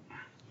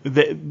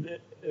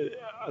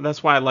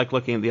 that's why I like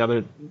looking at the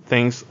other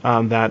things.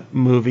 That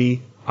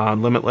movie,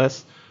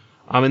 Limitless.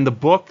 In the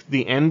book,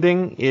 the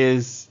ending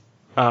is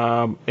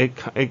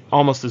it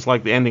almost is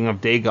like the ending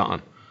of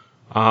Dagon.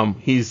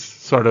 He's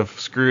sort of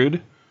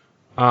screwed,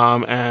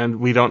 and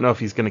we don't know if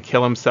he's going to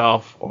kill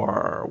himself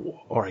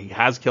or he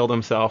has killed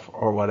himself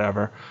or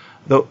whatever.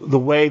 The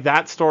way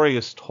that story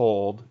is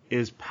told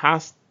is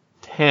past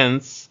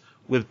tense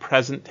with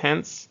present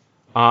tense,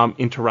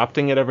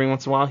 interrupting it every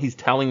once in a while. He's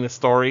telling the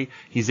story.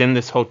 He's in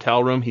this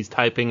hotel room. He's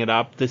typing it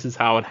up. This is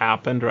how it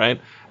happened, right?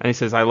 And he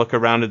says, I look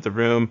around at the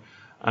room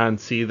and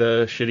see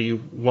the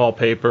shitty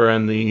wallpaper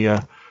and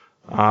the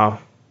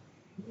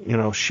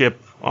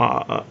ship,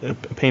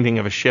 painting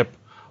of a ship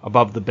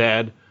above the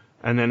bed.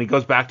 And then he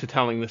goes back to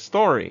telling the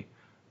story.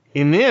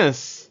 In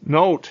this,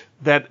 note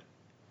that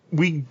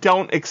we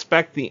don't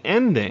expect the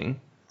ending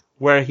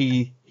where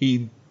he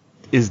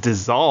is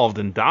dissolved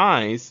and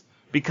dies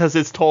because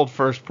it's told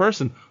first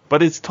person,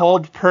 but it's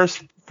told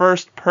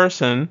first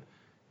person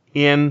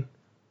in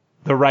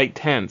the right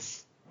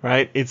tense,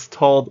 right? It's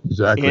told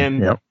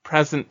in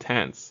present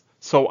tense.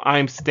 So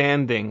I'm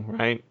standing,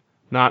 right?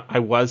 Not I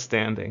was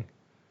standing.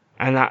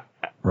 And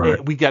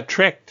we got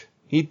tricked.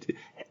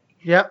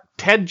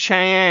 Ted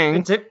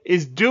Chiang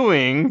is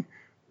doing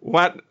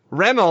what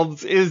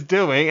Reynolds is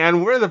doing,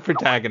 and we're the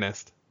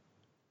protagonist.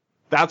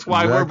 That's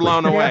why we're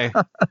blown away.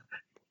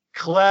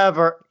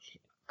 Clever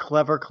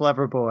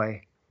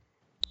boy.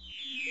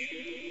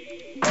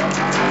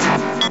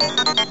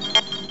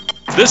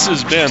 This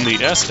has been the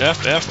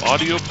SFF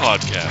Audio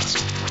Podcast.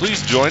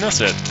 Please join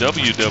us at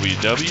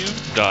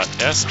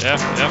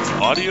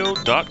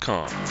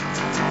www.sffaudio.com.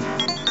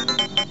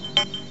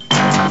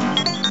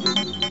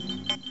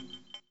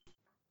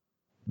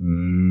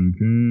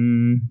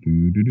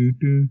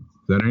 Is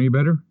that any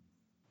better?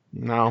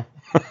 No.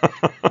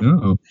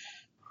 Uh-oh.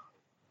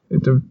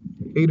 It's a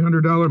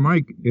 $800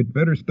 mic. It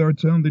better start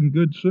sounding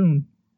good soon.